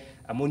cheiyoe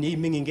amun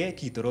yeiming'inge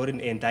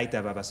kitororin en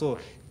taitab Baba. So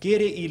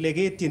kere ile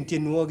ketien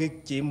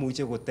tienwogik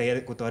cheimuche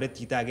kotoret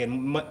chito age.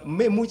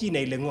 Memuchi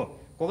inai ile ng'o.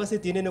 Kokase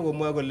tiendet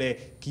nekomwoe kole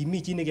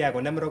kimi chi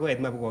nekiakonam rogoet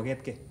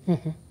mabukoketkei.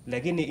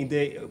 Lakini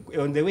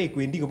on the way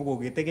kwendi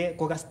kobukoketegei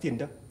kokas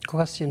tiendo.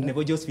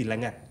 Nebo Josphat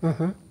Langat.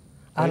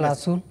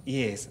 Alasun.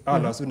 Yes,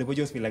 alasun nebo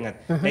Josphat Langat.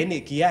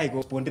 Lakini kiyai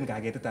koponden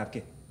kaketetab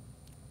kei.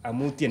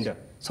 Amun tiendo.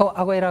 So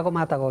agoi ra ko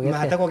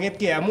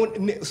matakoketkei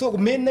amun so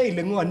menai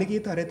ile ng'o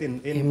nekitoret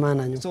en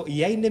imananyo. So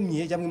yai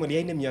nemie cham kimol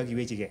yai nemie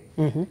akiwechigei.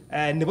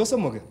 Nebo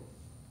somok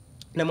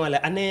nemole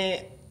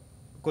ane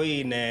ko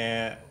in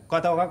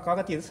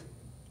kakatiet.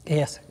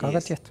 Yes,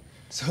 kakatiet.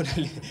 So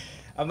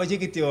amache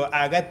kityo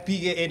agat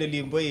biik en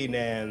olimbo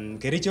in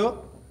Kericho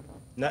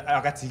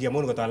agat siki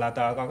amun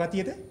kotalata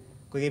kakatiet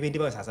ko kebendi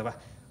baka saa 7.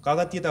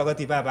 Kakatiet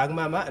agati baba ak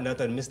mama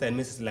noton Mr. and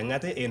Mrs.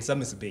 Langat en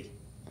Samis Bay.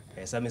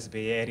 Samis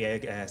Bay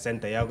area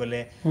center ya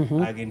kole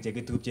agin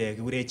chekitupche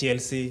kikure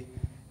Chelsea,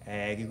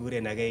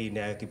 kikuren age in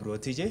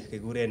Rotich,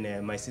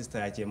 kikuren my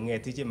sister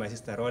Chemngetich, my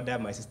sister Roda,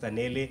 my sister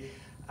Nelly,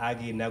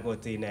 agin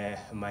agot in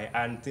my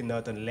aunt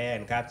noton Lea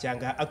en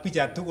Kapchanga ak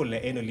picha tugul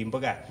en olimbo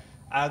gaa.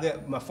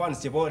 Ak mafans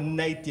chebo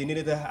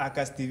Tienindet ak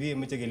Kass TV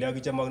meche kele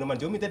akichomok naman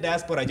jomite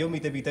diaspora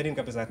jomite bitanin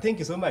kabisa. Thank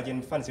you so much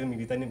en fans yomi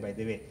bitanin by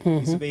the way.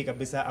 Isubei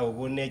kabisa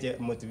akokonech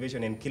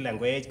motivation en kila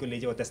ngoech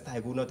koleje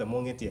otestai kunoto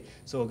mongetie.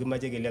 So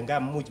kimache kele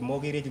ngam much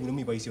mogerechi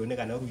komi boisionik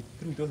anan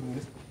ruitos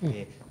munis.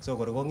 So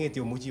kor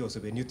kongetie muchi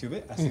osuben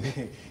YouTube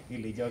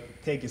asilejo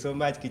thank you so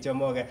much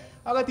kichomok.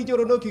 Akati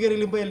choronok kigere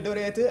limbo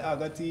Eldoret,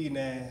 akati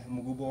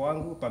mkubwa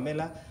wangu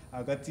Pamela,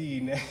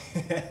 akati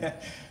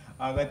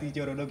agati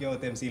choronok yo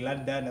MC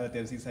London na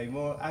MC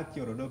Simon ak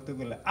choronok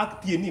tugul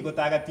ak tienik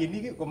kotaga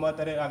tienik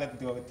komotare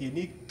agati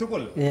tienik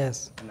tugul.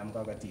 Yes. Nam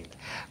kagati.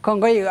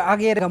 Kongoi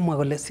agere kamwa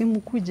kole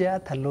simkuje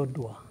hata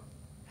lodwa.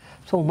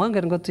 So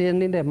mangen ko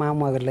Tienindet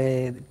mamwa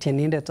kole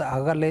Tienindet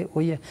akale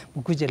oye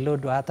mkuje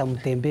lodwa hata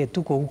mtembee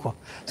tuko huko.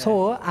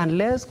 So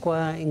unless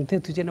kwa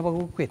intetuje nebo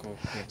kokwet.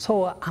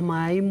 So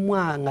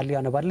amaimwa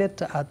ngalyo nebo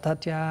let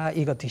atatya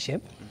ikotishe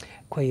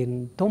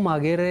koin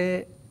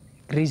tomagere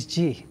Chris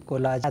G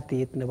kolach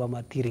atit nebo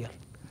material.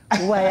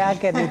 Uwa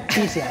yake ni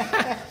t-shirt.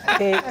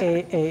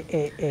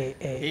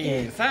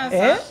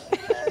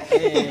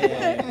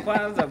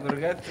 Kwanza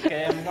kurgat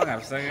kayamwa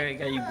kabisa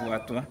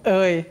kaibwatwa.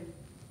 Oi.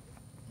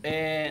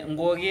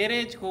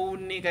 Ngogerech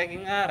kouni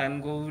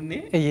kakingaran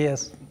kouni.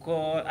 Yes.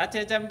 Ko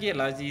achecham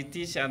kelachi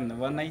t-shirt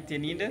nebo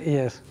Tienindet.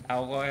 Yes.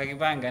 Ako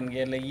kakipangan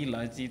kele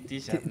kilachi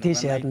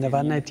T-shirt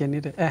nebo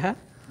Tienindet.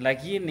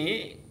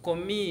 Lakini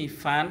komi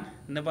fan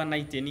nebo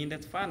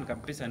Tienindet fan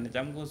kabisa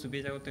necham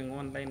kosubech akot eng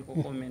online ko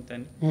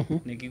commentani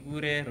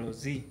nekikure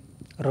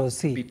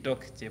Rosie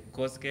Bitok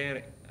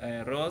Chepkoske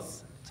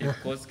Rose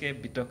Chepkoske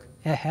Bitok.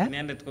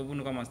 Inendet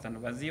kobunu komasta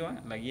nebo Ziwa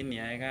lakini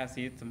yae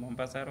kasit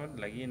Mombasa Road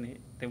lakini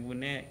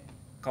tebune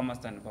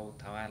komasta nebo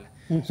Utawala.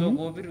 So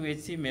kobirwech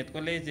simet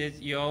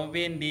kolechech yo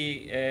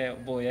bendi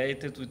boyae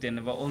tetutiet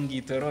nebo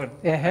Ongito Road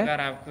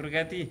akarab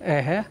kurgati.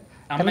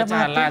 Amache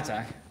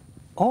alacha.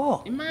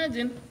 Oh.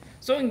 Imagine.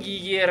 So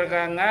ngiger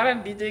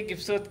kangaran DJ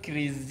Gipsot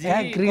Chris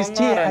G. Chris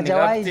G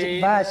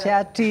ajawai ba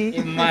shati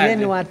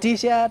yeni wa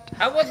t-shirt.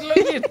 Akot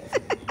legit.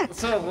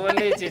 So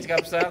kolechech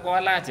kabisa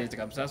kolachech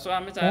kabisa. So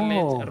amache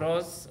alech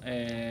Rose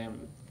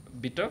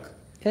Bitok.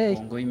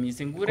 Kongoi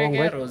mising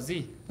kurege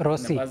Rosie.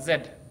 Nebo Z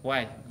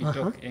Y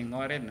Bitok eng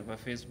oret nebo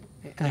Facebook.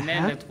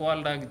 Inendet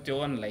koalda kityo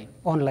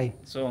online.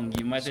 So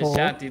ngimache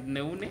shatit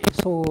neuni.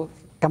 So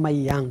kama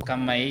hii yangu.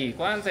 Kama hii.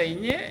 Kwanza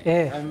inye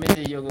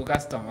ameje yoko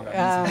customer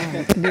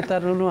kabisa.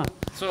 Nitanunua.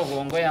 So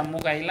kongoi amu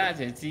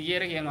kailache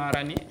sigere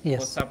kengorani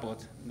ko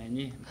support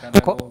nenyi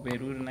kana ko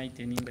berur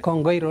Tienindet.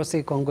 Kongoi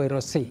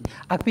Rosie.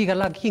 Ak biik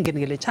alak kingen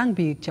kele chang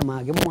biik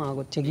chemakimwa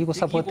akot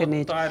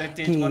chekikosapotenech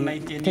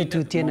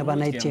tetutiet nebo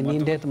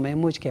Tienindet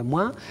maimuch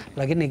kemwa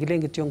lakini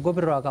kilen kityo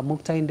ngobiro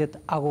kamuktaindet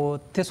ako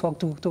teswok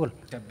tuguk tugul.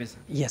 Kabisa.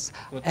 Yes.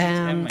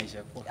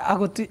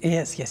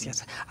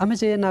 Yes.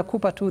 Ameche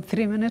nakupa tu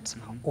 3 minutes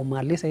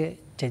umalize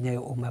chenye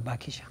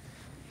umebakisha.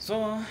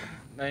 So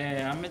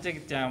ameche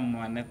kityo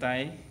amwa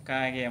netai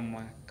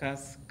kakemwa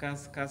Kass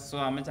so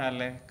ameche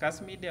ale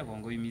Kass Media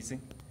kongoi mising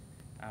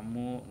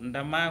amu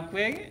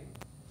ndamakwek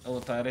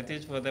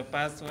otoretech for the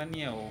past 1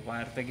 year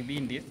obarte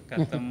kibindit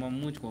kata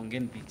mamuch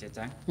kongen biik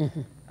chechang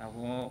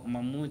ako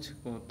mamuch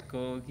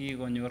ko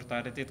kikonyor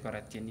toretet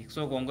kora tienik.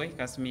 So kongoi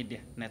Kass Media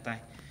netai.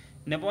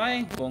 Nebo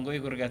aeng kongoi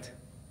kurgat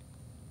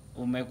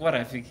umekuwa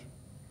rafiki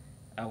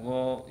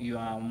ako you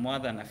are more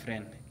than a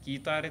friend.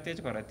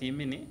 Kitoretech kora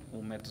timini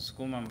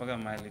umetusukuma mpaka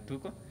mahali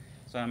tuko.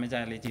 So ameche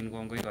alechin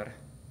kongoi kora.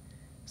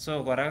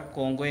 So kora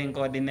kongoi eng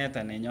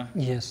coordinator nenyo.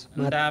 Yes.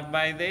 Nda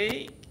by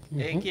the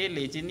way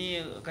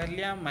kelechini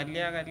kalya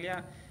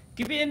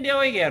kibendi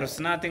akoi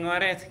kerusnat eng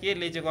oret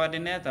kelechi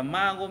coordinator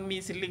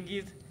makomi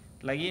silingit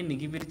lakini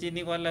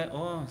kibirchini kole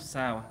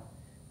sawa.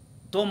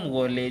 Tom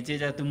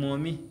kolechech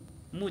atumomi.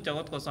 Much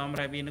akot kosom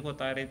rabinik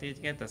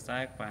kotoretech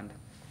ketestai ak banda.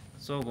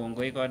 So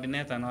kongoi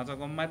coordinator noto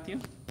ko Matthew.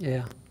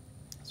 Yeah.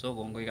 So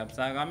kongoi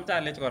kabisa kameche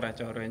alech kora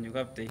chorwenyu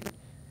kaptei.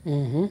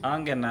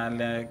 Angen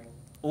ale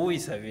ui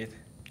sabet.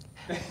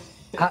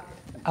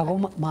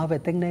 Ako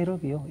mabet eng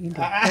Nairobi yo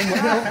India.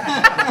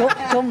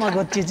 Tomo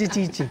kot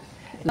chichi.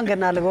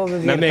 Angen ale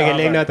kokeker.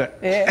 Namekele noto.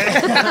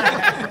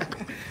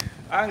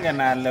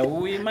 Angen ale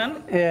ui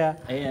man.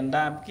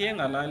 Ndap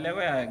kengalale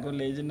koya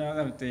kolejin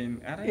kaptei.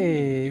 Ara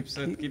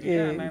Gipsot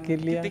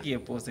kilya.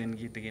 Kitikeposen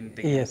kitikin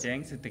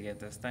tikecheng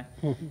sitiketestai.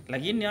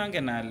 Lakini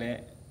angen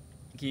ale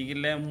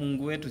kikile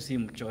Mungu wetu si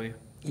mchoyo.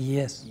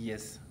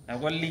 Yes.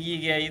 Ako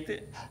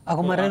likikeit.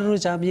 Ako mareru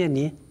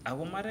chamyenyi.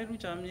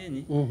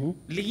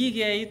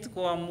 Likikeit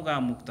ko amu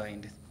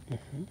kamuktaindet.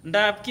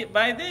 Ndap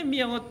by the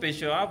mi akot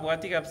pesho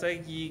abwati kabisa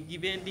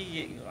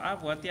kibendi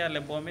abwati ale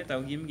Bomet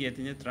ako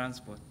kimiketinye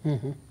transport.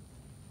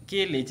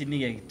 Kelechini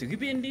kityo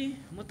kibendi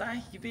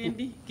mutai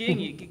kibendi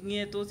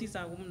kengetosi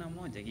saa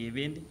 11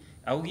 kebendi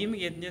ako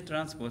kimiketinye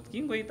transport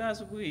kingoita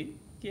asubuhi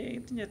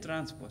ketinye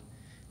transport.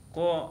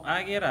 Ko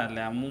ager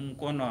ale amu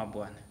mkono wa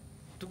Bwana.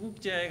 Tuguk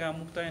cheyae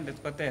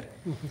kamuktaindet koter.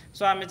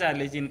 So ameche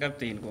alechin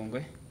captain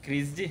kongoi.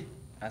 Chris G,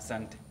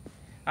 asante.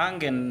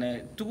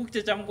 Angen tuguk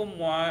checham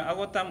komwoe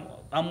akot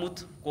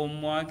amut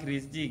komwoe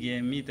Chris G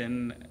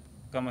kemiten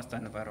komasta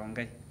nebo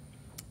Rongai.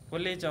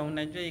 Kolecho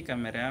unajua hii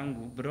kamera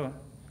yangu bro.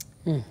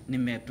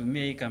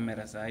 Nimetumia hii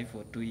kamera sahi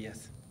for 2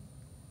 years.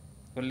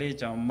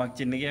 Kolecho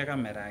makchinigei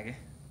kamera age.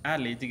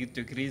 Alechi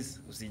kityo Chris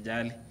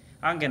usijali.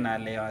 Angen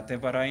ale yote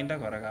boroindo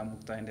kora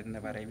kamuktaindet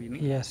nebo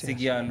rabinik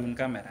sikialun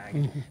kamera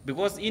age.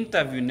 Because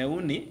interview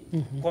neuni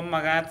ko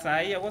magat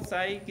sahi akot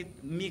sahi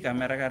mi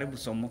kamera karibu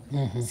 3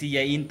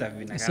 siya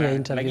interview na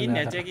kararan. Lakini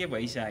ache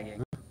keboishe age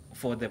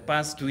for the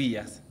past 2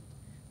 years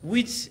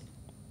which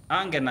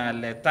angen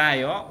ale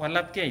tayo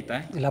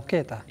walapkeita.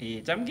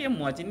 Cham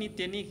kemwochini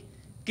tienik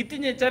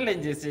kitinye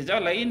challenges checho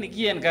lakini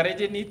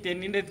kiencourageni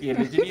Tienindet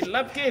kelechini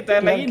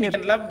lapkeita lakini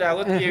labda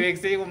akot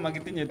keweksei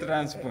komakitinye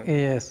transport.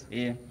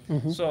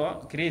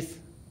 So Chris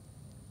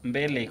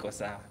mbele iko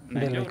sawa.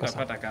 Najua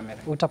utapata kamera.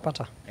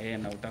 Utapata.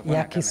 Na utakuwa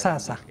ya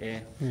kisasa.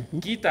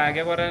 Kita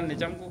age kora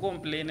necham ko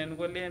complainen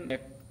kolen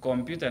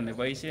computer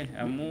neboisien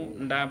amu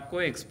ndap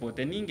ko export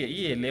ninge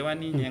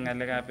ielewani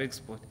ngalekab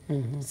export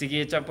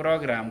sikechob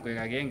program koek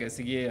agenge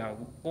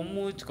sikeyoku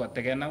komuch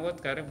koteken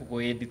akot karibu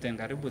koediten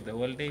karibu the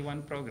whole day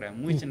one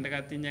program much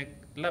ndakatinye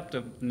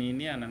laptop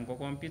nini anan ko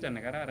computer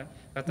nekararan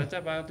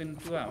katachab out in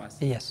 2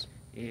 hours. Yes.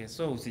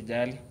 So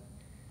usijali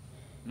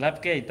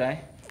lapkei tai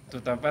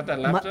tutapata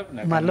laptop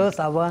na malo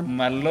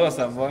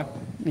sabon.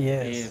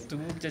 Yes.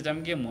 Tuguk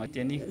checham kemwoe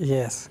tienik.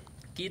 Yes.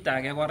 Kit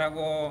age kora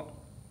ko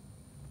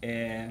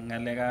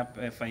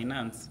ngalekab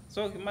finance.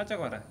 So kimache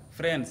kora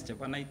friends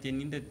chebo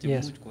Tienindet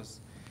chemuch kos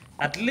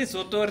at least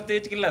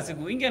otortech kila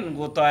siku ingen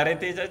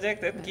kotoretech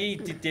acheket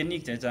kiiti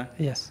tienik chechang.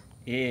 Yes.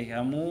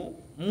 Amu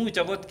much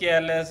akot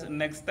keale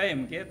next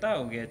time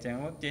ketau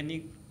kecheng akot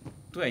tienik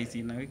twice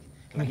in a week.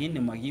 Lakini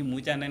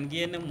makimuche anan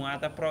kenemu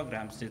hata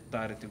programs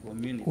chetoreti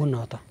community.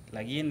 Unoto.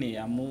 Lakini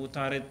amu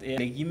toret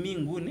kimi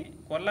nguni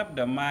ko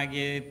labda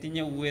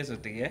maketinye uwezo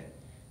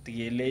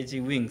tikelechi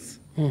wings.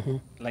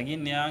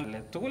 Lakini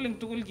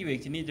tugul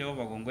kiwekchini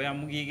Jehova kongoi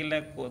amu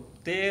kikile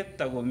kote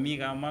takomi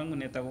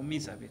kamangunet takomi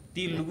sabet.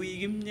 Tilugui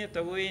kimye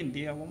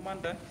takoendi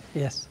akomanda.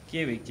 Yes.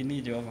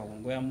 Kewekchini Jehova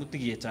kongoi amu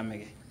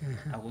tikechamege.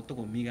 Ako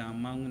takomi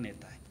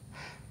kamangunet ai.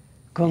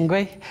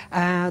 Kongoi,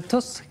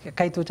 tos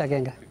kaitut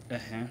agenge.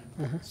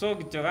 So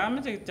kityo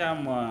kameche kityo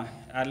amwa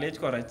alech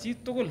kora chi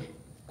tugul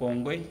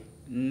kongoi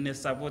ne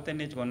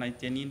supportenech konai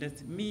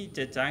Tienindet. Mi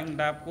chechang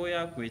ndap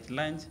koyakwech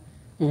lunch,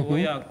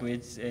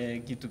 koyakwech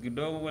kitu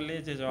kidogo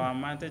koleche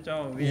choamate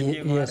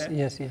chowendi kora.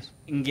 Yes.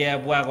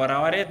 Ngebwa kora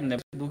oret ne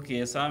Facebook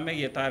kesome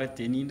ketoret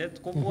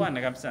Tienindet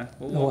kobwane kabisa.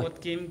 Kou akot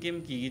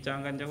kim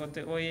kikichanganja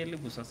kote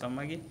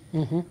 30,000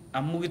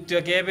 amu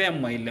kityo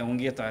kebemwa ile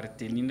ongetoret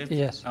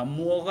Tienindet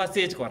amu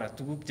okasech kora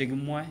tuguk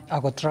chekimwoe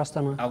ako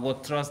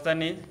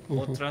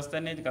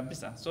trustanech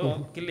kabisa.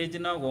 So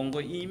kilechino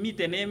kongoi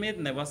imiten emet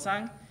nebo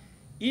sang,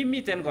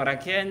 imiten kora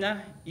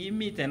Kenya,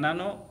 imiten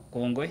ano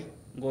kongoi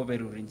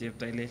ngoberurin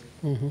cheptoilel.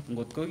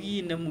 Ngot ko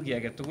kiinemu ki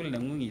age tugul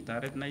nengung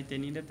itoret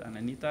Tienindet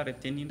anan itoret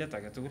Tienindet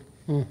age tugul.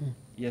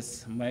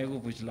 Yes, maegu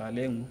buch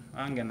lalengu.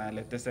 Angen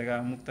ale tese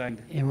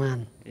kamuktaindet.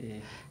 Iman.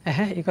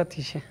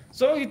 Ikotishe.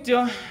 So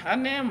kityo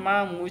ane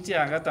mamuchi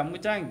agat amu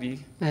chang biik.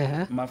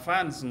 Ma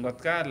fans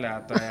ngot kale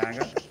atoy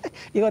agat.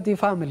 Ikoti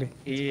family.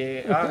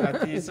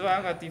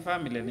 Agati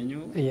family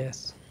nenyu.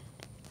 Yes.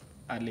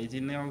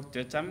 Alechini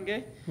kityo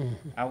chamgei.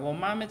 Ako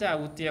mameche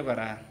akutie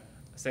kora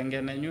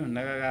senge nenyu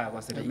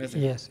nekakakosir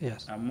message.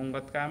 Yes. Amu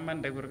ngot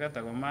kamande kurgat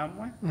ako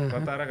mamwa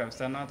kotara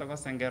kabisa noto ko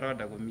senge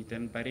roda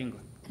komiten Baringo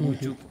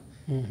Muchuku.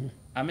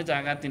 Ameche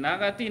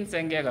agatin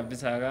senge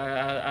kabisa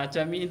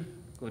achamin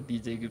ko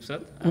DJ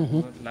Kipsot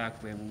ako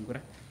lakwengung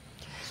kora.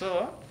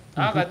 So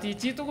agati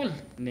chi tugul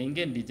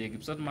neingen DJ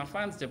Kipsot, ma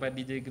fans chebo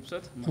DJ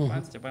Kipsot, ma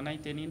fans chebo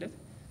Tienindet,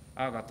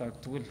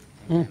 agatak tugul.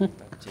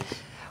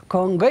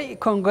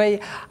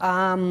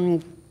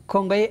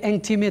 Kongoi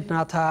eng timit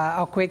nata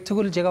akwek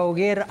tugul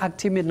chekakoker ak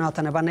timit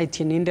nata nebo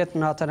Tienindet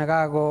nata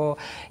nekako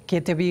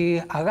ketebi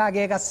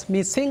akakekas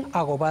missing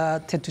akobo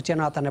tetutiet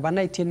nata nebo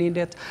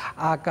Tienindet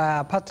ak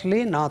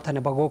Patron nata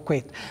nebo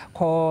kokwet.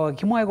 Ko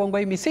kimwae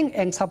kongoi missing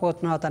eng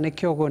support nata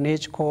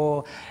nekiokonech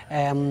ko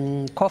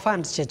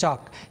fans chechok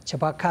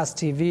chebo Kass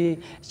TV,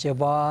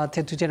 chebo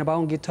tetutiet nebo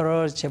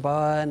Ongitoro, chebo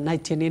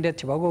Tienindet,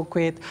 chebo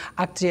kokwet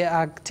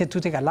ak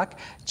tetutik alak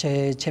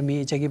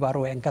chemi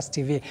chekibaru eng Kass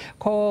TV.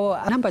 Ko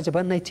namba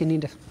chebo Tienindet.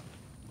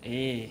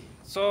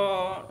 So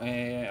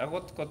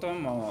akot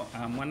kotomo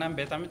amwa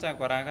nambet ameche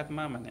korakat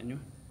mama nenyu.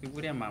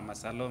 Kikure Mama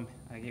Salome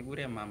ak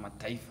kikure Mama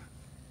Taifa.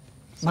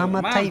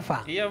 Mama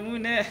Taifa.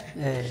 Iyamune.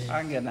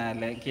 Angen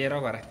ale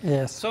kero kora.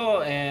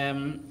 So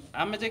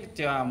ameche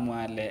kityo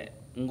amwa ale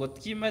ngot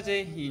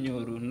kimache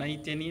inyoru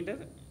Tienindet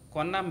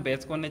ko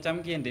nambet ko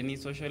necham kendeni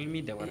social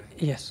media kora.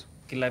 Yes.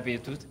 Kila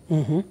betut.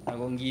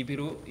 Ako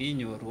ngibiru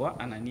inyoru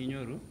anan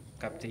inyoru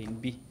Captain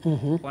B.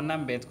 Ko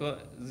nambet ko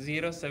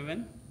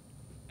 07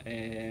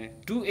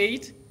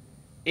 28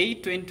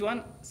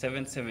 821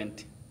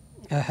 770.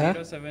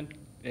 07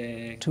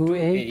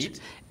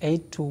 28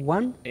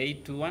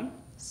 821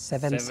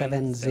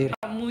 770.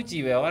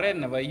 Muchi we oret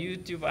nebo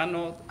YouTube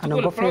ano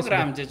tugul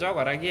program chechok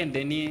kora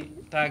kendeni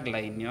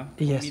tagline yo.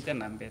 Miten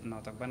nambet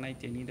notok bo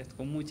Tienindet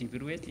ko muchi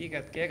birwech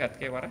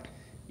ikatke kora.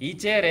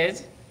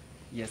 Icherech.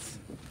 Yes.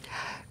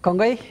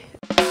 Kongoi.